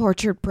finding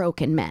tortured,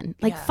 broken men,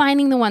 like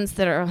finding the ones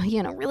that are,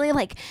 really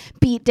like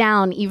beat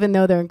down, even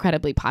though they're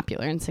incredibly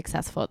popular and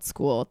successful at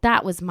school.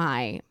 That was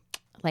my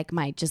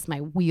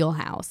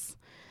wheelhouse.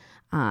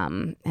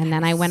 And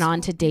then I went on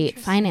to date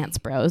finance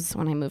bros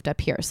when I moved up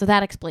here. So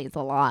that explains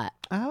a lot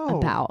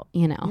about,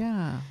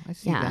 Yeah, I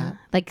see that.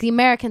 Like the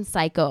American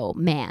Psycho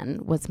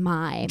man was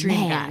my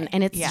dream man. guy.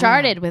 And it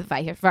started with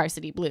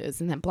Varsity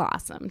Blues and then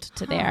blossomed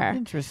to there.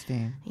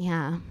 Interesting.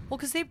 Yeah. Well,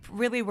 because they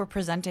really were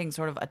presenting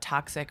sort of a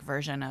toxic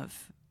version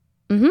of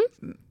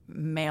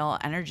male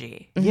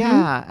energy.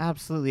 Yeah,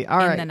 absolutely. All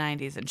right. In the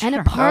 90s and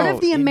a part of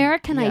the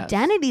American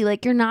identity.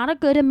 Like, you're not a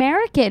good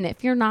American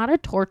if you're not a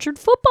tortured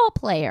football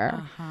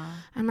player.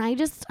 And I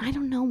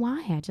don't know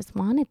why. I just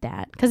wanted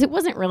that because it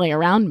wasn't really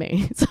around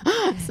me.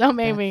 So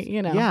maybe,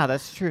 Yeah,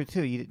 that's true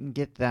too. You didn't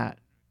get that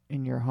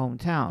in your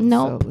hometown.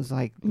 Nope. So it was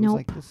like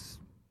this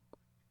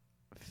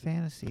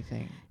fantasy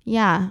thing.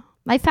 Yeah.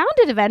 I found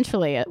it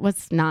eventually. It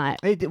was not.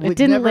 It didn't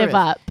never live is.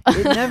 up.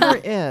 It never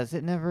is.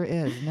 It never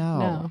is.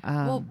 No.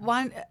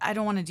 Well, I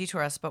don't want to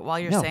detour us, but while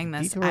you're saying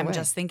this, I'm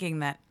just thinking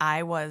that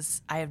I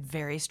had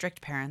very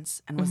strict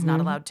parents and was not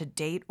allowed to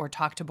date or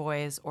talk to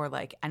boys or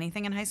like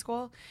anything in high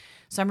school.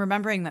 So I'm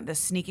remembering that this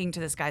sneaking to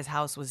this guy's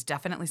house was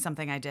definitely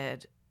something I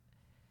did.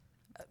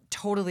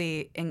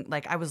 Totally,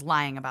 I was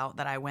lying about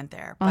that I went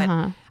there,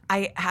 but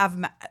I have.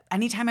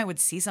 Anytime I would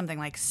see something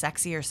like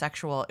sexy or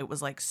sexual, it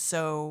was like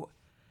so.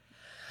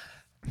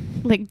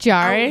 Like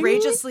jarring,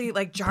 outrageously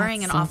like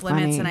jarring and so off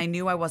limits, funny. and I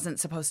knew I wasn't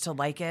supposed to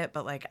like it,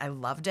 but like I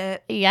loved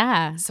it.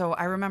 Yeah. So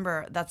I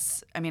remember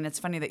it's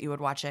funny that you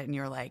would watch it and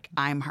you're like,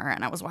 I'm her,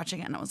 and I was watching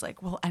it and I was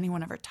like, will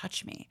anyone ever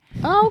touch me?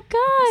 Oh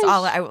gosh. So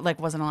I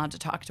wasn't allowed to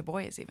talk to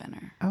boys even.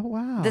 Or Oh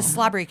wow. this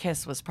slobbery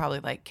kiss was probably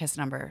like kiss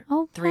number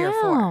 3 or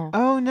 4.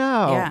 Oh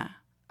no. Yeah.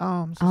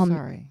 Oh, I'm so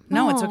sorry.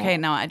 No, it's okay.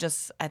 No, I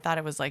thought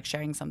it was like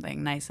sharing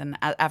something nice, and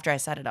after I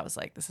said it, I was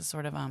like, this is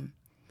sort of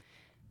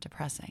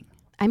depressing.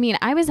 I mean,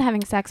 I was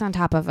having sex on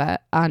top of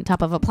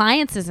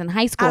appliances in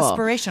high school.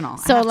 Aspirational.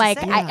 So like,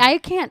 I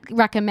can't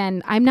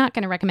recommend. I'm not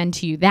going to recommend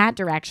to you that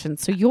direction.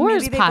 So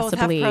yours maybe they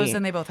possibly. both have pros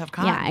and they both have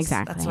cons. Yeah,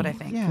 exactly. That's what I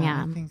think.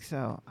 Yeah, I think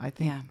so. I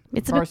think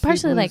it's a bit Varsity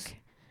partially Blues,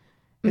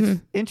 like.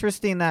 It's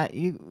interesting that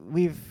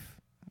we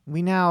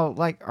now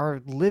like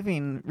are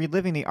reliving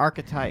the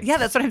archetype. Yeah,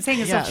 that's what I'm saying.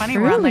 It's so funny.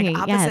 We're on like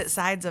opposite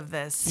sides of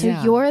this. So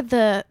you're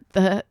the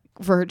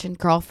virgin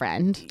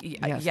girlfriend.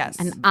 Yes.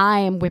 And I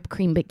am whipped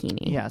cream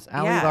bikini. Yes.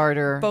 Ali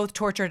Larder. Both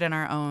tortured in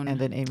our own. And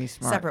then Amy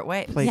Smart. Separate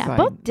ways. Yeah,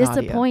 both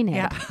disappointed.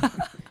 Yeah.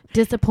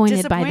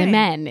 Disappointed by the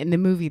men in the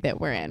movie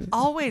that we're in.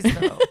 Always,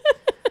 though.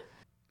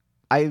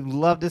 I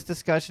love this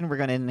discussion. We're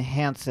going to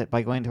enhance it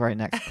by going to our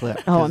next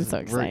clip. Oh, I'm so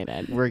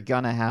excited. We're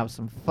going to have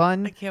some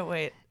fun. I can't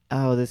wait.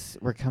 Oh,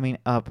 we're coming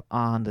up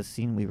on the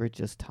scene we were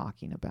just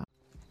talking about.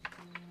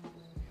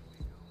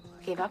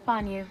 Gave up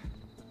on you.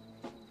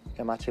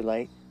 Am I too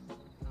late?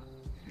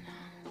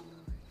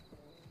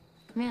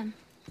 Come in.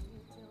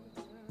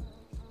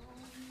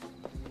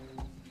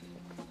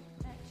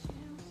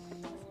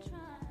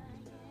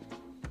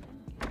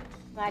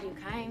 Glad you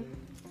came.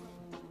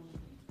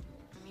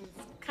 I mean,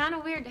 it's kind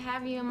of weird to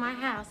have you in my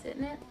house,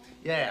 isn't it?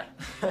 Yeah.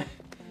 I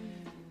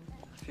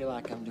feel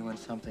like I'm doing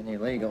something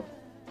illegal.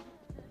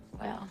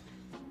 Well,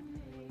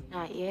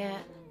 not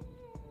yet.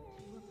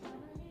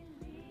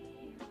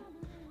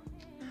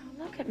 Oh,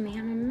 look at me,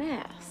 I'm a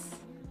mess.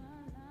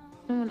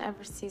 No one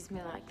ever sees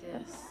me like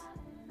this.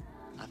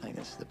 I think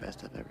this is the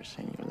best I've ever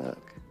seen you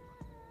look.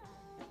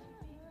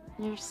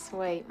 You're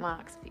sweet,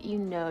 Mox, but you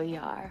know you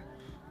are.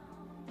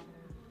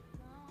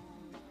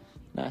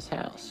 Nice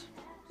house.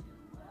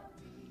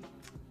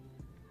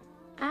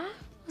 I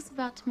was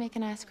about to make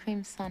an ice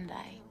cream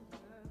sundae.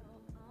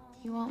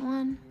 You want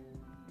one?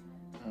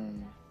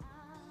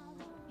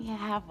 Yeah,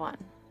 have one.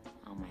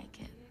 I'll make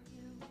it.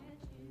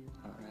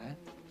 All right.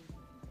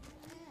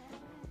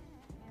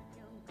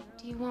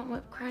 you want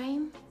whipped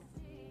cream?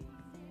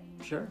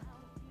 Sure.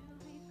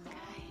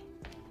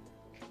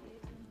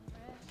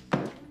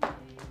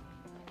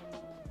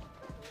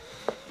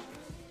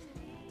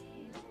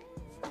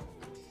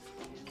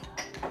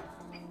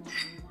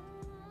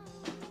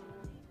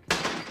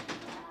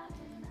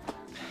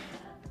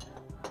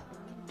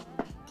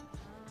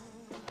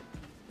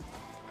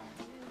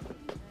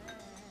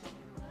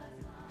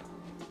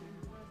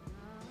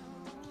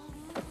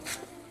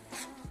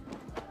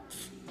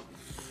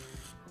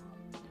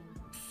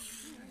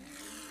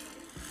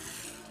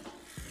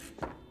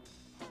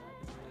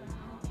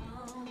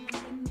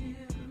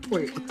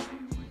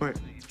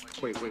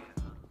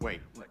 Wait.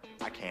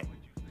 I can't.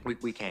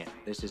 We can't.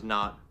 This is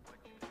not.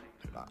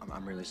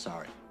 I'm really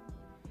sorry.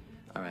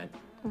 All right.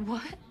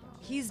 What?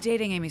 He's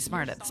dating Amy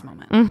Smart at this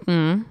moment.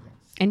 Mm-hmm.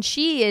 And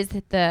she is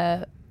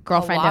the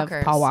girlfriend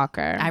of Paul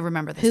Walker. I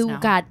remember this who now.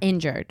 got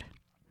injured.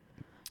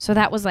 So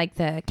that was like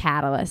the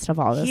catalyst of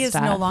all this He is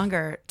stuff. no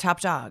longer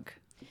top dog.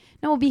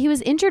 No, but he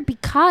was injured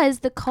because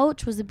the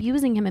coach was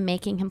abusing him and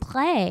making him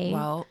play.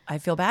 Well, I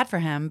feel bad for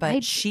him,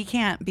 but she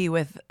can't be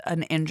with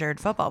an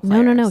injured football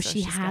player. No. so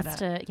She she's has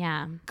gotta to,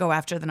 yeah. go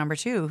after the number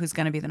 2, who's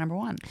going to be the number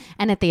 1.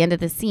 And at the end of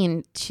the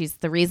scene,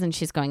 the reason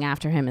she's going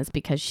after him is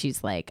because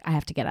she's like, I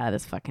have to get out of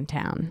this fucking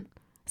town.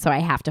 So I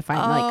have to find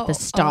like the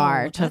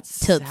star to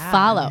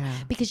follow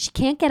because she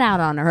can't get out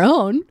on her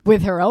own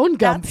with her own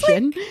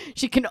gumption.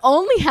 She can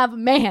only have a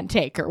man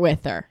take her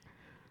with her.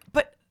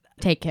 But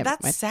take him.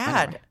 That's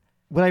sad. Anyway.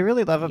 What I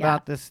really love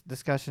about this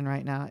discussion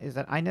right now is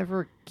that I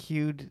never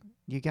cued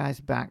you guys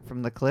back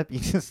from the clip. You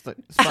just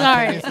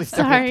spontaneously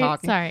started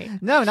talking. Sorry.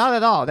 No, not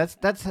at all.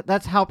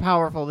 That's how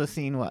powerful the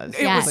scene was.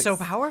 It was so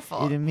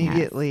powerful. It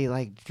immediately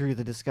like drew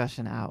the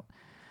discussion out.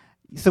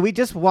 So we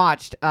just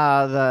watched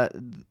the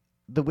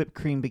whipped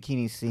cream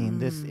bikini scene.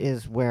 This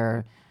is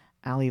where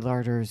Ali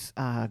Larter's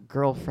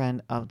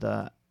girlfriend of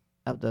the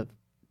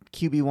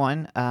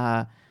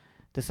QB1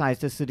 decides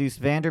to seduce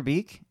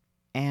Vanderbeek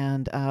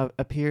and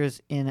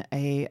appears in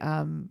a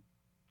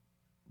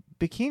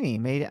bikini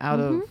made out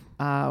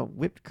of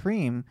whipped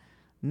cream.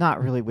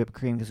 Not really whipped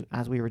cream, because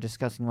as we were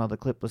discussing while the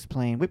clip was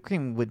playing, whipped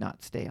cream would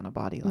not stay on a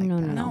body like that.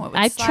 No, it would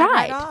I slide tried.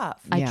 right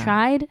off. I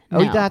tried. Oh,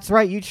 No. that's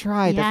right. You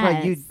tried. That's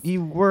right. Yes.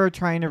 You were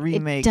trying to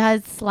remake. It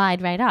does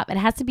slide right up. It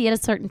has to be at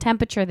a certain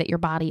temperature that your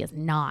body is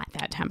not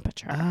that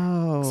temperature.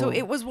 Oh. So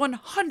it was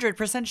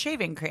 100%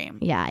 shaving cream.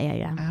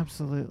 Yeah.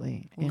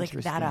 Absolutely. Lick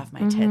that off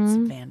my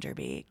Mm-hmm. tits,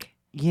 Vanderbeek.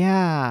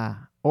 Yeah.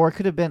 Or it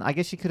could have been, I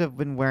guess she could have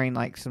been wearing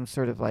like some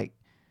sort of like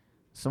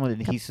somewhat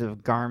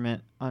adhesive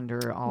garment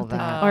under all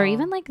that. Or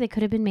even like they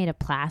could have been made of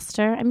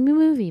plaster. I mean,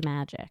 movie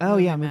magic. Oh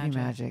yeah, movie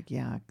magic.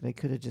 Yeah, they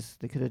could have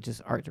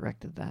just art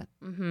directed that.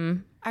 Mm-hmm.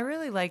 I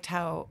really liked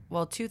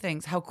two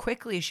things, how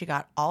quickly she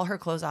got all her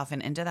clothes off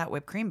and into that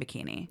whipped cream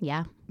bikini.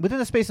 Yeah. Within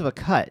the space of a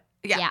cut.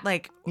 Yeah.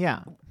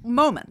 Yeah.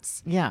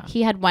 Moments. Yeah.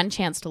 He had one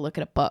chance to look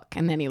at a book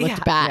and then he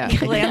looked back. Yeah.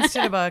 He glanced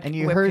at a book. And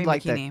you whipped heard cream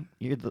like bikini.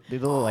 the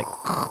little like.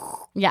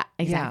 Yeah,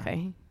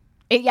 exactly.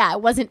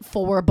 It wasn't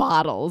 4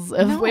 bottles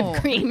of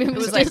whipped cream. It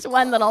was just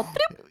one little.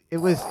 It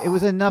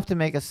was enough to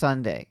make a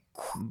sundae,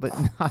 but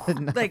not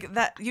enough. Like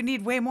that, you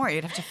need way more.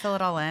 You'd have to fill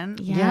it all in.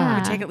 Yeah. It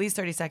would take at least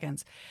 30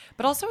 seconds.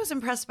 But also I was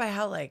impressed by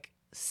how like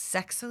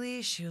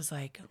sexily she was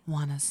like,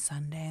 want a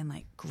sundae, and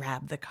like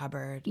grabbed the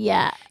cupboard.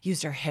 Yeah.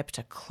 Used her hip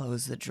to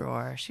close the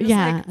drawer. She was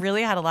like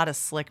really had a lot of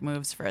slick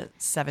moves for a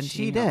 17.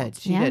 She did.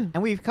 She did.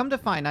 And we've come to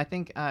find, I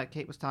think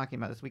Kate was talking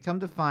about this. We come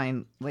to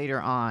find later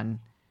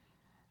on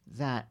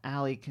that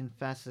Ali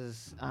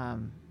confesses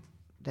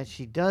that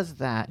she does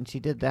that, and she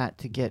did that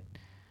to get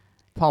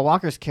Paul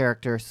Walker's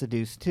character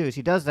seduced too.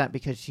 She does that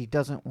because she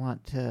doesn't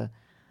want to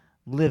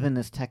live in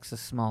this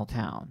Texas small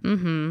town.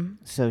 Mm-hmm.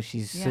 So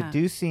she's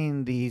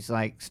seducing these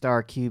like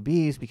star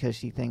QBs because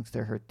she thinks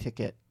they're her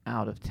ticket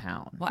out of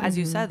town. Well, as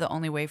you said, the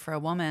only way for a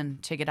woman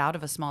to get out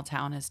of a small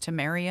town is to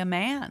marry a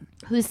man.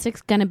 Who's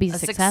going to be a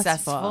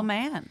successful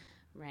man.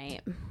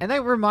 Right. And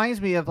that reminds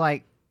me of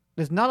like,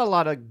 there's not a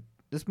lot of,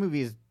 this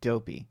movie is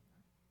dopey.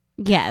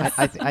 Yes,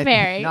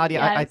 very. Nadia,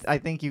 yes. I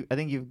think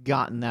you've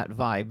gotten that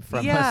vibe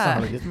from us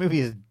already. This movie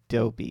is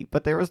dopey,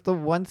 but there was the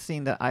one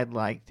scene that I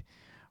liked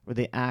where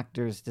the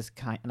actors just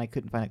and I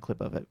couldn't find a clip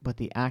of it, but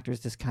the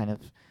actors just kind of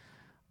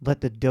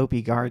let the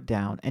dopey guard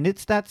down, and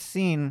it's that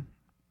scene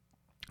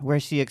where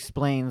she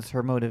explains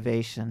her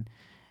motivation,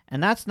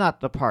 and that's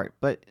not the part,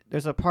 but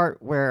there's a part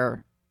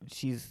where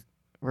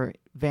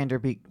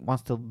Vanderbeek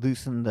wants to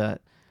loosen the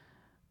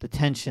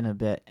tension a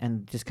bit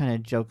and just kind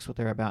of jokes with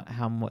her about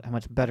how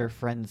much better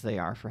friends they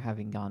are for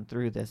having gone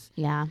through this.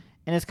 Yeah.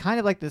 And it's kind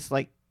of like this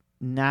like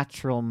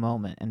natural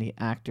moment, and the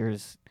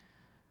actors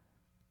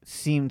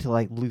seem to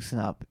like loosen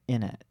up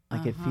in it.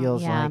 Like it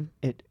feels like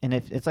it, and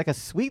it's like a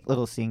sweet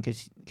little scene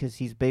because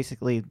he's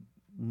basically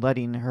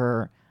letting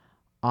her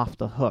off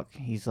the hook.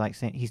 He's like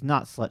saying he's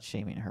not slut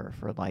shaming her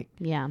for like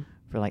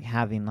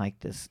having like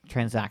this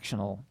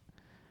transactional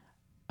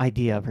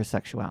idea of her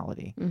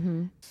sexuality.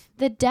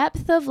 The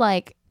depth of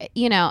like,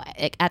 you know,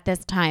 at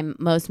this time,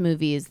 most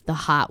movies, the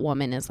hot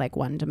woman is like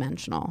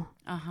one-dimensional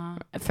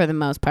for the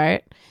most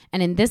part.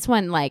 And in this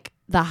one, like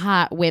the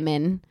hot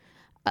women,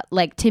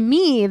 like to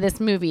me, this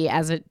movie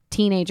as a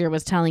teenager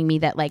was telling me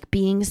that like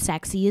being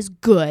sexy is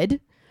good.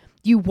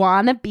 You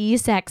want to be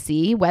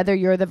sexy, whether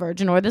you're the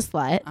virgin or the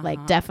slut.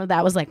 Like definitely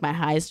that was like my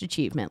highest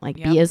achievement. Like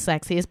be as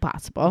sexy as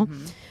possible.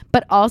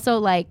 But also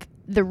like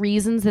the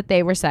reasons that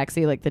they were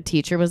sexy, like the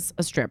teacher was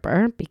a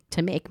stripper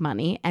to make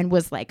money and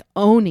was like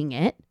owning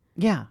it.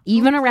 Yeah.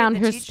 Even around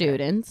her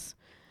students.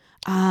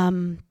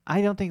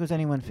 I don't think it was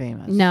anyone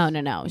famous. No.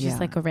 It was just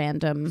like a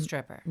random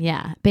stripper.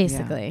 Yeah,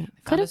 basically.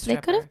 They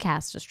could have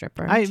cast a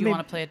stripper. Do you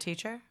want to play a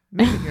teacher?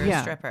 You're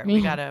a stripper.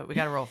 We gotta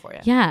roll for you.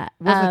 Yeah.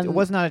 It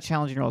was not a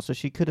challenging role, so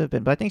she could have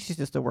been. But I think she's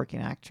just a working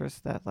actress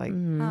that like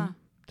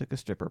took a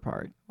stripper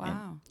part.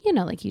 Wow. You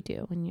know, like you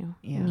do when you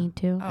need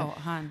to. Oh,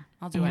 hon,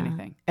 I'll do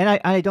anything. And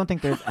I don't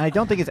think I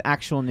don't think it's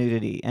actual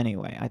nudity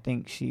anyway. I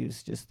think she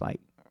was just like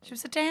she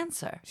was a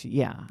dancer.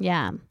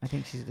 Yeah. I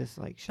think she's just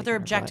like. But they're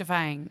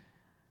objectifying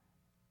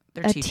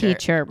their a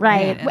teacher,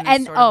 right?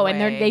 And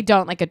they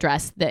don't like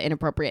address the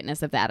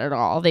inappropriateness of that at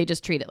all. They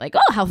just treat it like,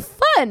 oh, how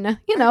fun!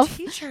 You know,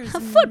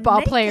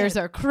 football players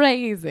are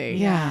crazy.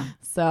 Yeah,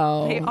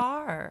 so they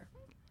are.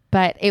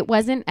 But it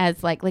wasn't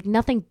as like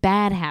nothing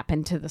bad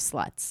happened to the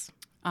sluts.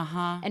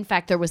 In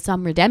fact, there was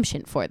some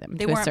redemption for them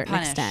to a certain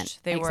extent.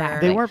 They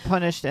weren't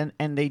punished,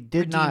 and they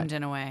did not redeemed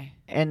in a way.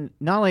 And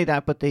not only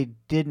that, but they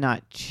did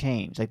not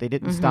change. Like they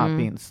didn't stop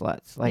being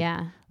sluts.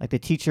 Like the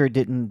teacher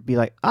didn't be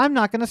like, I'm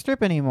not going to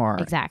strip anymore.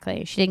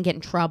 Exactly. She didn't get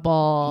in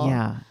trouble.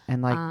 Yeah,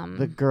 and like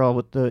the girl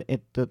with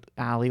the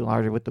alley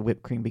larder with the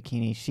whipped cream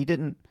bikini,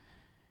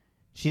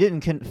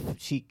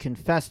 she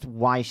confessed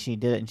why she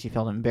did it, and she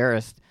felt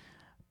embarrassed,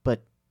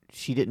 but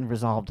she didn't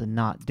resolve to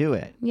not do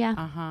it.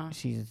 Yeah.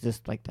 She's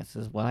just like, this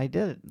is what I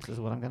did. This is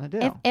what I'm going to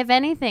do. If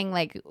anything,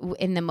 like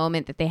in the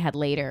moment that they had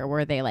later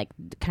where they like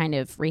kind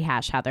of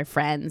rehash how they're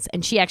friends,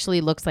 and she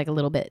actually looks like a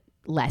little bit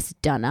less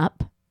done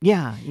up.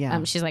 Yeah.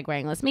 She's like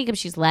wearing less makeup.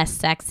 She's less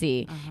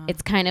sexy.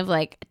 It's kind of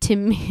like to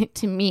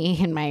me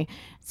in my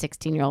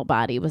 16-year-old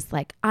body was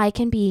like, I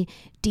can be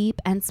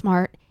deep and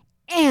smart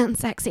and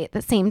sexy at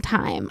the same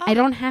time. I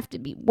don't have to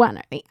be one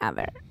or the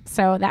other.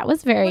 So that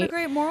was very... What a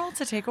great moral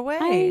to take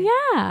away.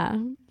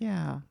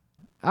 Yeah.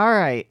 All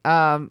right.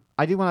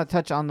 I do want to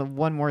touch on the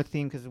one more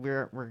theme because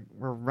we're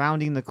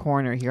rounding the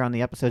corner here on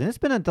the episode. And it's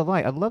been a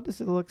delight. I love this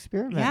little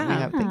experiment.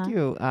 Yeah. Thank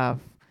you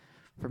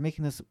for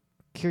making this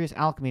curious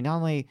alchemy. Not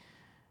only,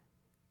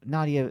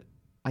 Nadia,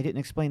 I didn't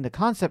explain the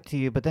concept to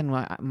you, but then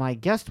my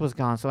guest was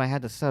gone, so I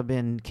had to sub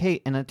in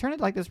Kate, and it turned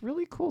into like this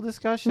really cool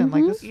discussion.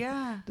 Like this,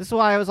 this is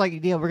why I was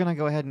like, yeah, we're gonna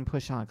go ahead and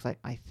push on because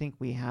I think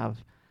we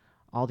have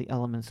all the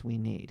elements we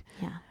need.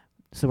 Yeah.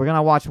 So we're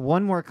gonna watch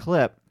one more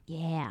clip.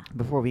 Yeah.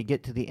 Before we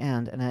get to the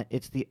end, and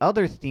it's the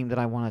other theme that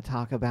I want to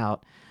talk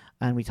about,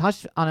 and we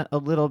touched on it a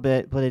little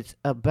bit, but it's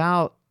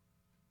about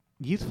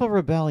youthful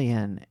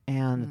rebellion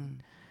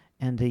and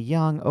the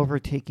young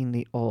overtaking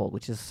the old,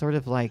 which is sort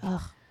of like.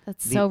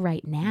 That's so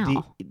right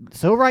now.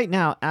 So right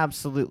now,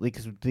 absolutely,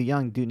 because the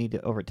young do need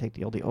to overtake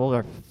the old. The old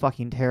are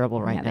fucking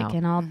terrible right now. They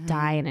can all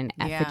die in an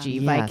effigy,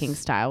 Viking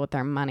style, with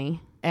their money.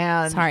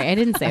 And sorry, I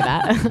didn't say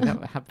that.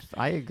 No,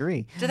 I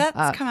agree. Did that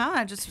come out?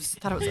 I just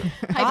thought it was.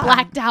 I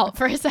blacked out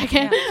for a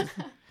second.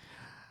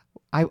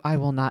 I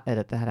will not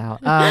edit that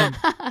out.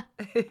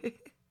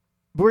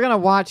 We're gonna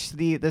watch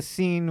the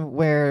scene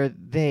where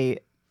they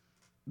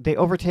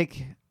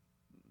overtake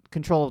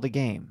control of the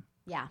game.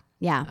 Yeah.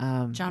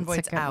 John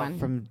Voight's out.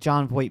 From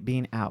John Voight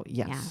being out,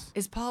 yes.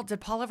 Yeah.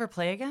 Did Paul ever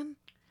play again?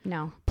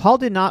 No. Paul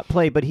did not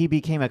play, but he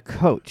became a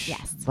coach.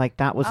 Yes. Like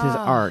that was his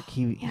arc.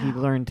 He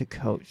learned to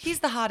coach.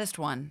 He's the hottest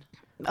one.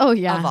 Oh,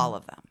 yeah. Of all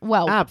of them.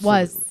 Well,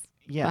 was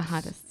the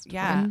hottest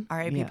one.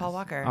 R.I.P. Yes. Paul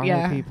Walker.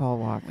 R.I.P. Paul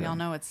Walker. We all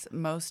know it's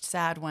most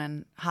sad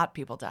when hot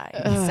people die.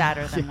 It's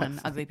sadder than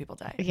when ugly people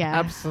die. Yeah.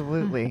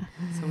 Absolutely.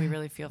 So we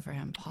really feel for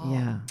him, Paul.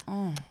 Yeah.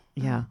 Oh.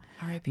 Yeah.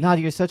 R.I.P.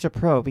 Nadia, you're such a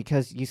pro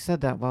because you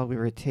said that while we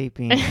were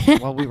taping.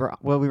 while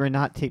we were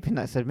not taping.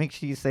 I said, make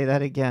sure you say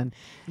that again.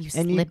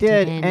 And you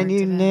did, and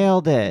you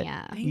nailed it.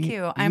 Yeah. Thank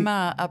you. I'm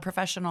a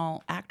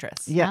professional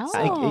actress. Yes,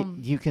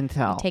 you can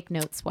tell. Take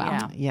notes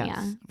well. Yeah.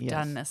 Yes. Yeah. I've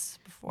done this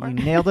before. You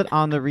nailed it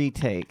on the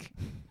retake.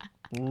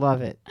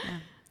 Love it. Yeah.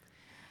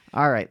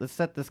 All right, let's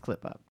set this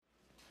clip up.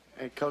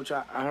 Hey, Coach,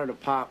 I heard a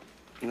pop.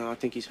 I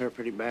think he's hurt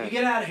pretty bad. You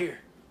get out of here.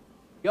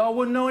 Y'all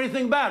wouldn't know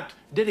anything about it.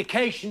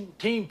 Dedication,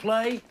 team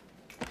play.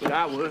 But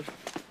I would.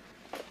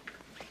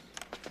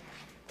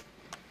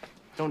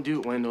 Don't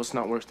do it, Wendell. It's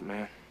not worth it,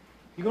 man.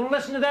 You gonna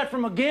listen to that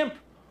from a gimp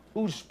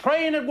who's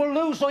praying that we'll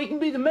lose so he can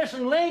be the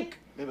missing link?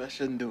 Maybe I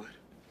shouldn't do it.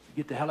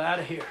 Get the hell out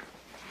of here.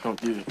 Don't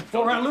do it.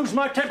 Before I lose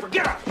my temper,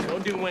 get out!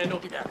 Don't do it, Wendell.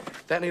 Get out.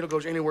 If that needle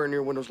goes anywhere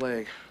near Wendell's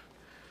leg,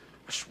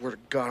 I swear to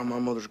God on my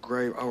mother's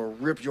grave, I will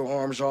rip your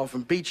arms off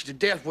and beat you to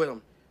death with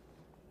them.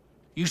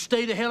 You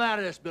stay the hell out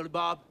of this, Billy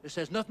Bob. This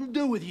has nothing to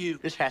do with you.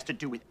 This has to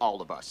do with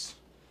all of us.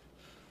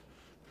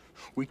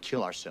 We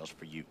kill ourselves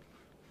for you.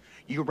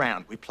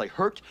 year-round. We play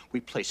hurt, we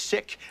play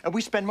sick, and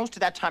we spend most of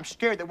that time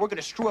scared that we're going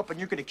to screw up and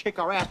you're going to kick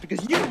our ass because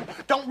you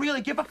don't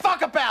really give a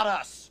fuck about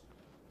us.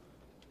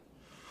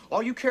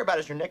 All you care about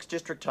is your next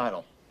district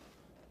title.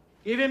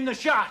 Give him the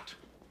shot.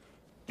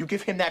 You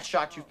give him that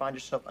shot, you find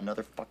yourself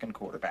another fucking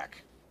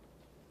quarterback.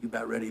 You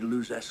about ready to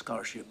lose that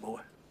scholarship, boy?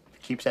 If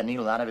it keeps that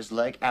needle out of his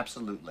leg,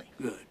 absolutely.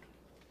 Good.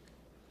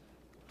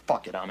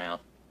 Fuck it, I'm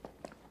out.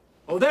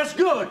 Oh, that's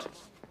good.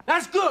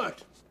 That's good.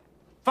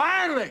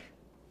 Finally.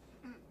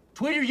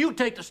 Tweeter, you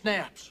take the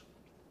snaps.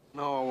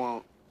 No, I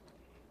won't.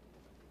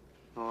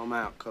 No, I'm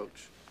out,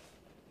 Coach.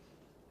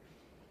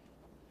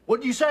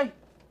 What'd you say? I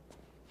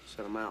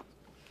said I'm out.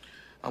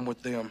 I'm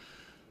with them.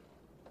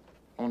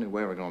 Only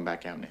way we're going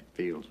back out in the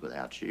fields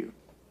without you.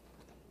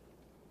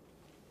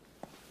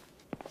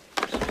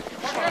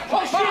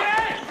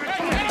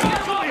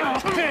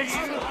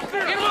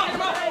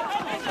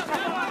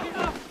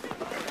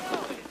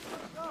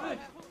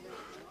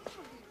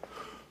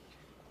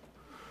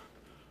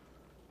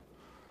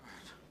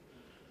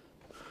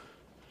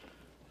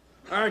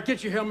 All right,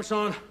 get your helmets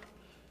on.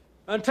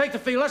 And take the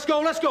field. Let's go,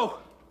 let's go.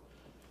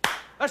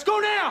 Let's go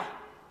now.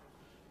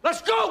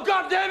 Let's go,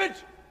 goddammit!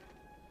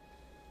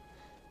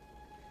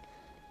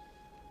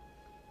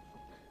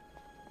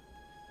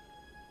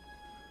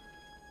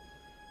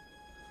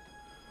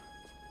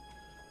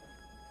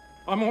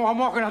 I'm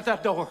walking out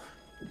that door.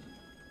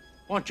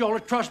 Want y'all to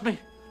trust me?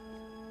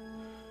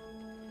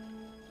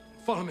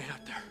 Follow me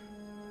out there.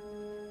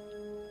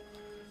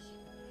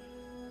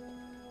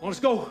 Well, let's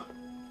go.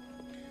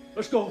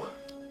 Let's go.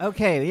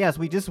 Okay, yes,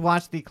 we just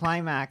watched the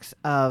climax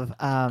of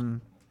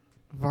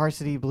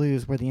Varsity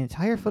Blues, where the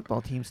entire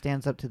football team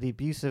stands up to the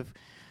abusive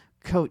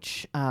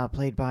coach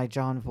played by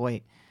Jon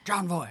Voight.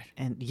 Jon Voight.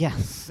 And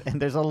yes,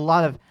 and there's a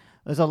lot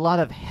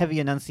of heavy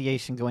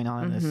enunciation going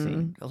on in this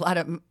scene. A lot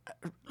of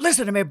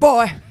listen to me,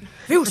 boy.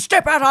 If you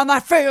step out on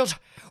that field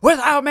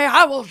without me,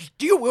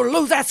 you will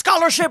lose that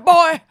scholarship,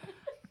 boy.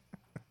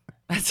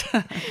 That's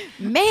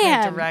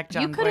Man, direct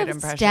Jon you could Voight have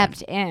impression.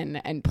 stepped in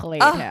and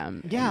played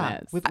him. Yeah,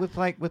 in this.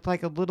 with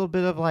like a little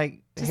bit of like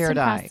Just hair some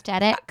dye.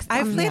 prosthetics.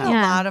 I've played a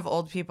lot of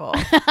old people.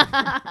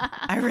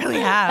 I really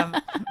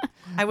have.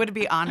 I would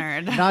be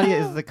honored.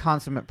 Nadia is the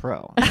consummate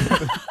pro,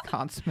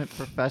 consummate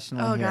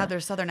professional. Oh here. God, their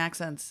southern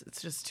accents.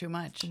 It's just too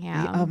much.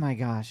 Yeah. Oh my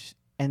gosh,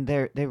 and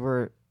they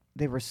were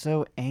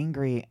so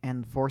angry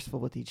and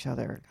forceful with each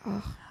other.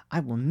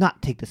 I will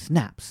not take the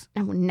snaps.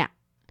 Oh, no.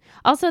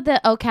 Also, the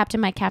 "Oh, Captain,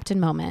 my Captain"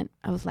 moment.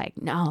 I was like,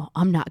 no,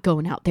 I'm not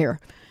going out there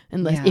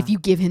unless if you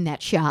give him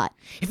that shot.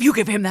 If you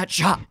give him that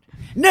shot,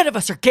 none of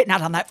us are getting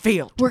out on that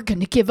field. We're going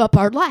to give up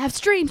our live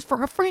streams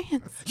for our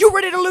friends. You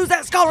ready to lose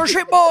that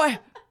scholarship, boy?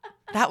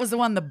 That was the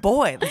one, the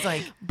boy. It was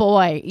like,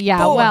 boy.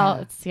 Yeah, Boy. well,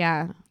 it's,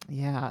 yeah.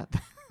 Yeah.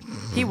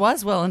 he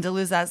was willing to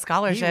lose that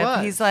scholarship. He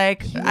was. He's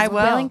like, He was I will.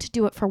 willing to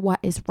do it for what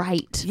is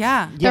right.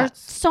 Yeah. There's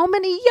so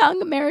many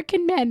young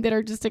American men that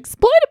are just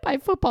exploited by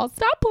football.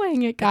 Stop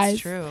playing it, guys.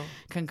 That's true.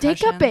 Take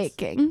Concussions. up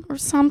baking or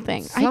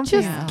something. I Something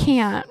just else.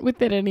 can't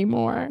with it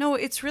anymore. No,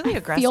 it's really I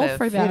aggressive. feel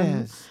for It them.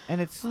 is,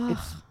 and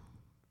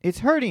it's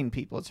hurting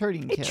people. It's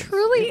hurting It kids.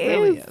 truly It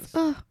really is.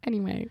 Ugh,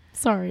 anyway,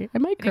 sorry. I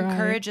might It cry.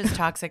 encourages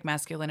toxic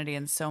masculinity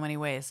in so many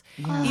ways.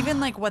 Yeah. Even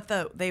like what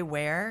they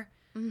wear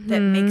that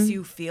makes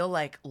you feel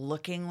like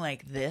looking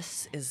like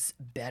this is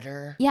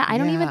better. Yeah, I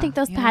don't even Yeah. think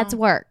those You pads know?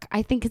 work.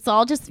 I think it's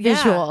all just Yeah.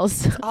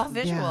 visuals. It's all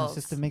visuals. Yeah, it's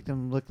just to make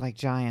them look like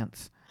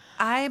giants.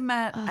 I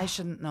met. I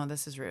shouldn't. No,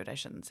 this is rude. I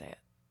shouldn't say it.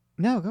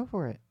 No, go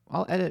for it.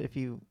 I'll edit if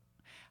you.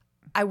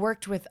 I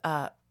worked with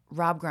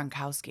Rob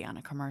Gronkowski on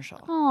a commercial.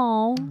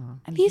 Oh,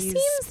 And he he's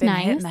seems been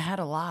hit in nice. the head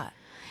a lot.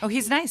 Oh,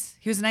 he's nice.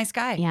 He was a nice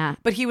guy. Yeah.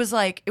 But he was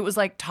like, it was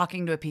like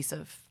talking to a piece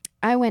of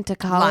I went to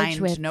college lined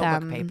with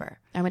notebook paper.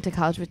 I went to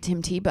college with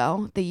Tim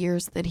Tebow the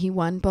years that he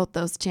won both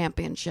those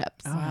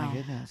championships. Oh my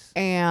goodness.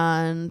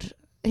 And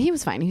he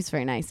was fine. He was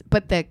very nice.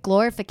 But the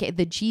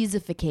the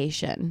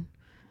Jeesification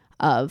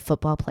of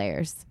football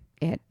players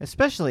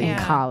Especially in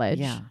college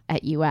Yeah.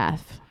 at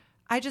UF.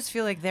 I just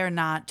feel like they're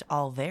not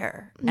all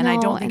there. And I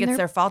No, don't think and it's they're-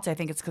 their fault. I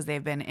think it's because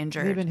they've been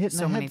injured They've been hit in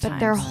so the many head times. But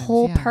their Sometimes,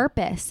 whole yeah.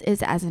 purpose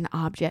is as an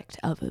object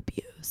of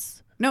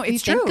abuse. No, If you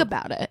it's true. think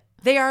about it.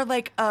 They are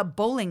like a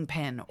bowling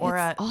pin or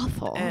It's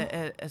awful.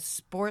 a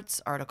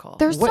sports article.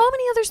 There's What- so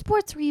many other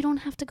sports where you don't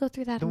have to go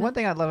through that. The and one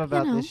thing I love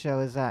about know. this show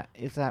is that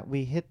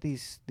we hit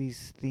these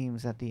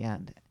themes at the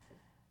end.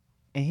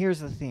 And here's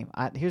the theme.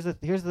 Here's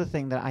the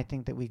thing that I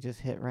think that we just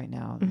hit right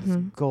now. This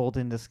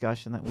golden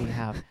discussion that we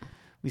have.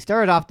 We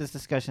started off this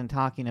discussion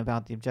talking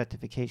about the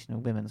objectification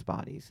of women's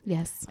bodies.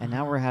 Yes. And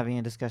now we're having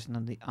a discussion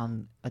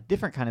on a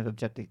different kind of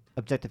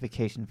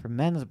objectification for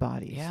men's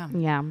bodies. yeah.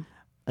 Yeah.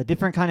 A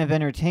different kind of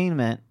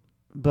entertainment,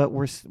 but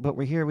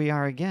here we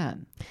are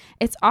again.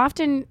 It's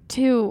often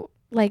too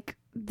like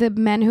the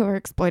men who are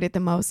exploited the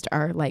most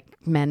are like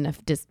men of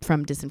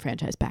from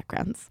disenfranchised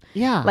backgrounds.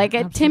 Yeah. Like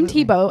Tim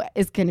absolutely. Tebow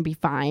is going to be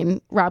fine.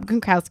 Rob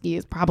Gronkowski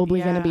is probably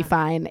going to be Yeah.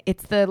 fine.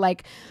 It's the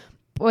like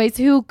boys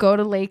who go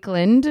to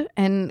Lakeland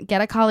and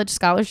get a college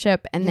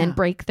scholarship and then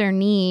break their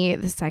knee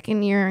the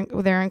second year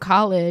they're in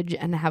college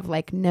and have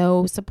like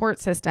no support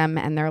system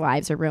and their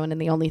lives are ruined and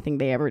the only thing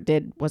they ever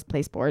did was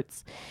play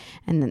sports.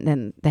 And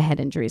then the head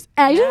injuries.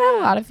 I just have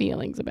a lot of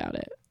feelings about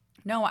it.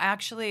 No,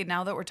 actually,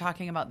 now that we're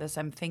talking about this,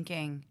 I'm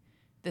thinking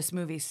this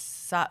movie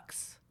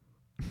sucks.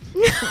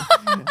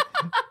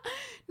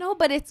 No,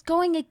 but it's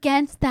going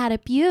against that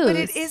abuse. But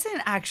it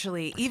isn't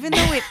actually. Even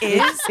though it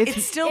is,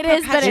 it's still it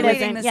is, but it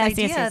perpetuating isn't. this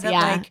idea that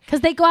like...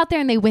 Because they go out there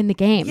and they win the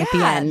game at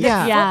the end.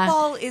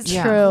 Football is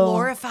True.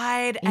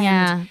 glorified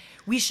and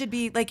we should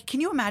be like,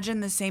 can you imagine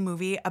the same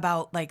movie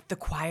about like the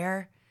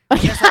choir? I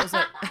guess that was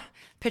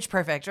Pitch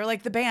Perfect or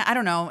like the band. I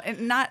don't know.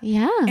 And not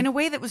in a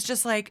way that was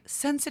just like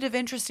sensitive,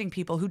 interesting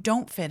people who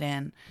don't fit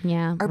in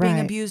are being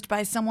abused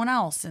by someone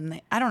else.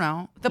 And I don't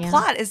know. The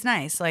plot is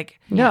nice.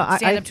 Like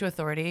stand up to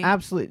authority.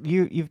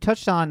 Absolutely. You've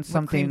touched on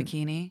something. Whipped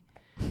cream bikini.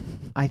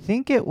 I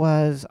think it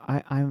was,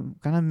 I'm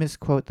going to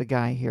misquote the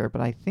guy here,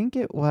 but I think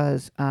it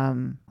was,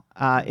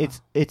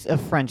 it's a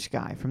French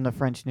guy from the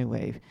French New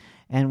Wave.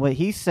 And what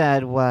he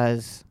said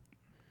was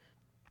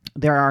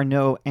there are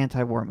no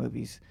anti-war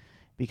movies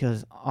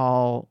because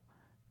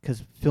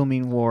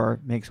filming war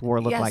makes war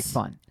look like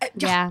fun.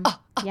 Yes.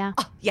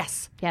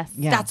 Yes.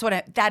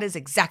 That is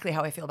exactly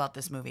how I feel about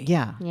this movie.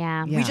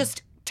 Yeah. We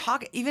just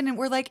talk, and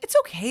we're like, it's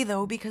okay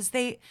though, because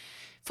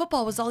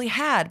football was all he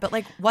had, but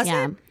like, was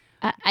it?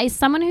 As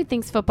someone who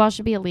thinks football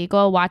should be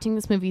illegal, watching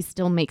this movie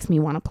still makes me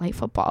want to play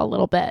football a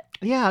little bit.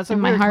 Yeah, it's a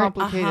weird,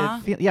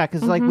 complicated feel. Yeah,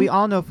 because like we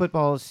all know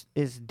football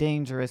is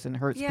dangerous and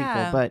hurts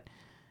people, but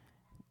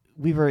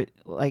we were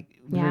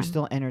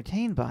still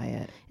entertained by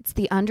it. It's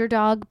the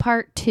underdog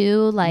part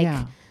too, like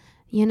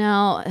you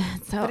know.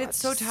 But it's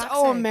so toxic.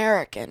 So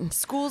American.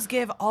 Schools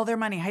give all their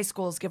money. High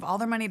schools give all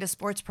their money to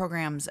sports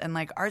programs, and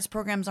like arts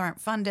programs aren't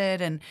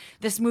funded. And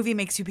this movie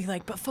makes you be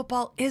like, but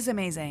football is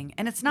amazing,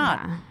 and it's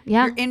not.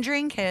 Yeah. You're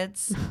injuring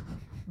kids.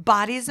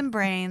 Bodies and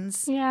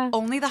brains. Yeah.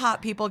 Only the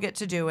hot people get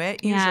to do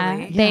it,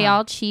 usually. They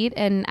all cheat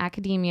in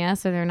academia,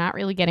 so they're not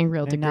really getting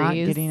real they're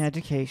degrees. Not getting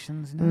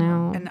educations.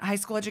 No. And high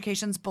school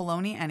education's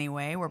baloney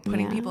anyway. We're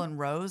putting people in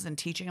rows and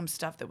teaching them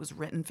stuff that was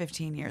written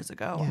 15 years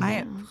ago.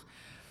 Yeah.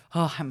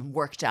 I'm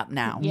worked up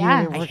now.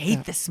 Yeah. I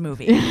hate this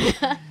movie.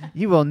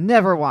 You will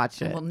never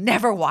watch it. I will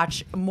never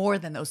watch more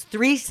than those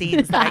 3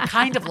 scenes that I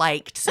kind of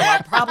liked, so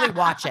I'll probably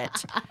watch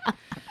it.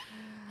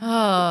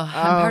 I'm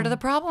part of the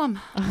problem.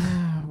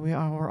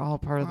 We're all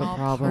part of the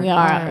problem. We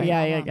are.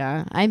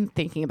 Yeah. I'm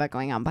thinking about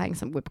going out and buying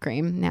some whipped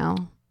cream now.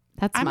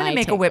 I'm going to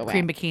make a whipped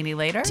cream bikini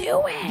later.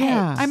 Do it.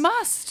 Yeah. I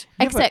must.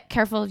 Except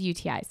careful of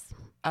UTIs.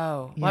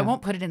 Oh, well, I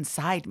won't put it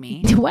inside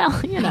me.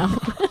 Well, you know.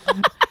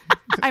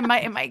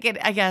 It might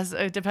get, I guess,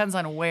 it depends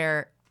on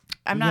where.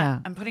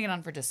 I'm putting it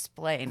on for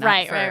display,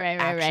 not for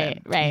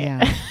action. Right.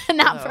 Yeah.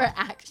 Not for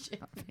action.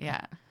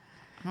 Yeah.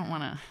 I don't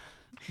want to.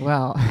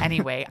 Well.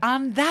 Anyway,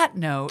 on that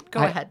note,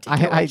 go ahead.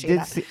 I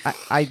did see.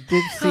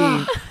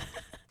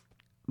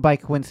 By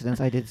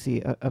coincidence, I did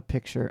see a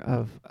picture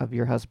of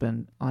your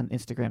husband on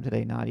Instagram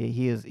today, Nadia.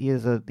 He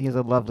is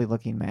a lovely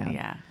looking man.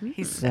 Yeah,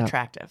 he's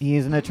attractive.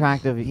 He's an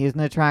attractive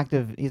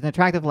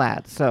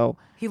lad. So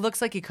he looks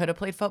like he could have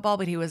played football,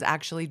 but he was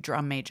actually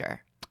drum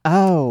major.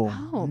 Oh,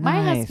 my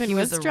nice. husband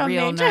was a drum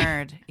real major.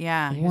 nerd.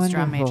 Yeah, he was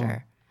drum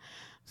major.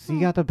 So you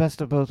got the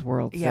best of both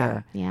worlds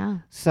there. Yeah.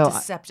 So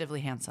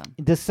deceptively handsome.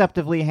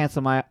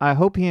 I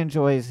hope he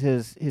enjoys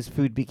his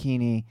food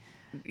bikini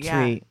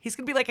treat. He's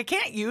gonna be like, I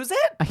can't use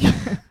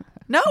it.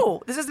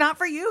 No, this is not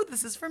for you.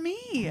 This is for me.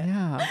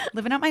 Yeah.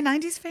 Living out my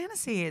 90s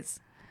fantasies.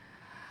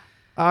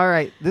 All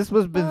right. This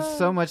has been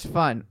so much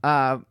fun.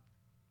 And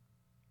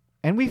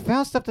we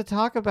found stuff to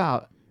talk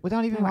about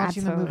without even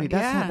watching the movie.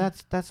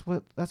 That's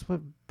what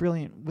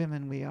brilliant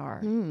women we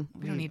are.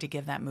 We don't need to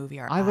give that movie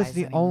our I was eyes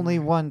the anymore. only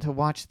one to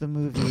watch the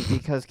movie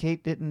because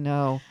Kate didn't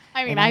know.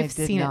 I mean, I've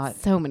seen it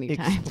so many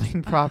times.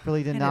 Explain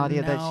properly to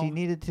Nadia that she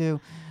needed to.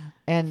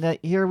 And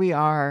here we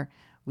are.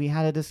 We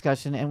had a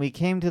discussion, and we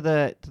came to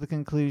the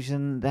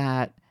conclusion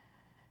that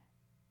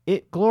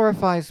it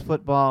glorifies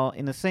football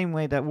in the same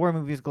way that war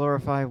movies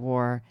glorify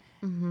war.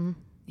 Mm-hmm.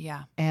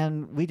 Yeah.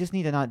 And we just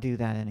need to not do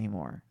that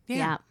anymore.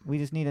 Yeah. We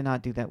just need to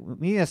not do that.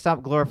 We need to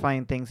stop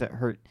glorifying things that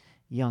hurt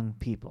young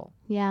people.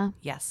 Yeah.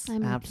 Yes.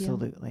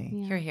 Absolutely.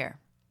 Yeah. Hear, hear.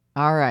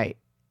 All right.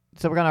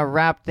 So we're going to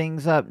wrap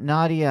things up.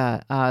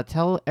 Nadia,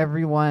 tell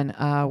everyone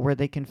where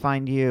they can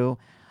find you.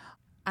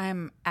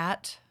 I'm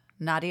at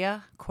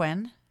Nadia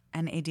Quinn,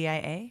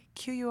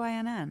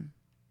 NadiaQuinn.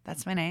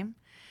 That's my name.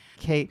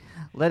 Kate,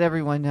 let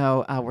everyone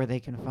know where they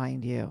can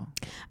find you.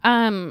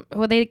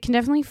 Well, they can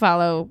definitely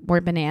follow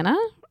More Banana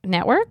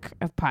network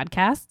of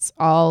podcasts,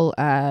 all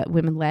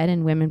women-led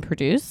and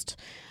women-produced.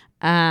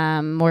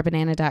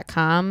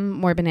 Morebanana.com,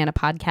 More Banana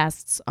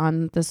podcasts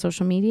on the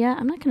social media.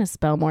 I'm not going to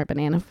spell More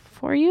Banana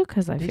for you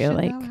because I feel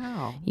like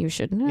you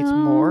should know. It's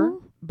More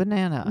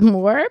Banana.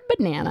 More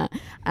Banana.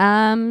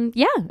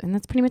 Yeah, and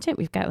that's pretty much it.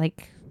 We've got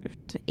like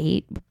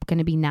 8, going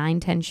to be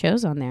 9-10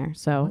 shows on there.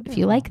 So if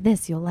you like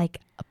this, you'll like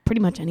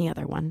pretty much any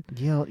other one.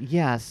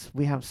 Yes,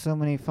 we have so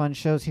many fun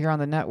shows here on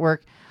the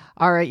network.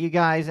 All right, you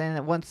guys,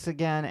 and once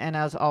again, and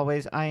as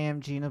always, I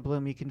am Gina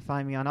Bloom. You can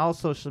find me on all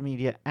social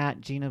media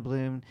at Gina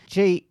Bloom,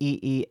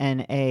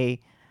 JeenaBloom,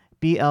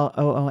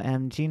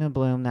 Gina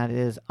Bloom. That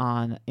is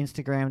on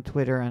Instagram,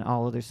 Twitter, and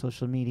all other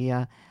social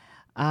media.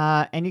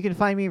 And you can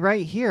find me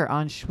right here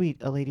on Sweet,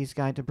 A Lady's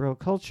Guide to Bro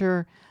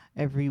Culture,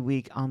 every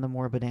week on the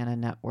More Banana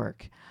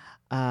Network.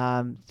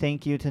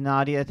 Thank you to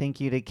Nadia.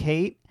 Thank you to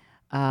Kate.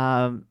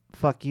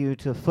 Fuck you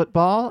to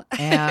football.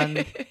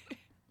 And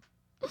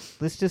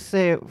let's just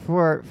say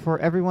for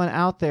everyone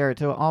out there,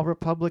 to all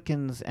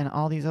Republicans and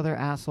all these other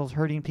assholes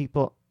hurting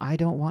people, I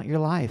don't want your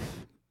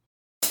life.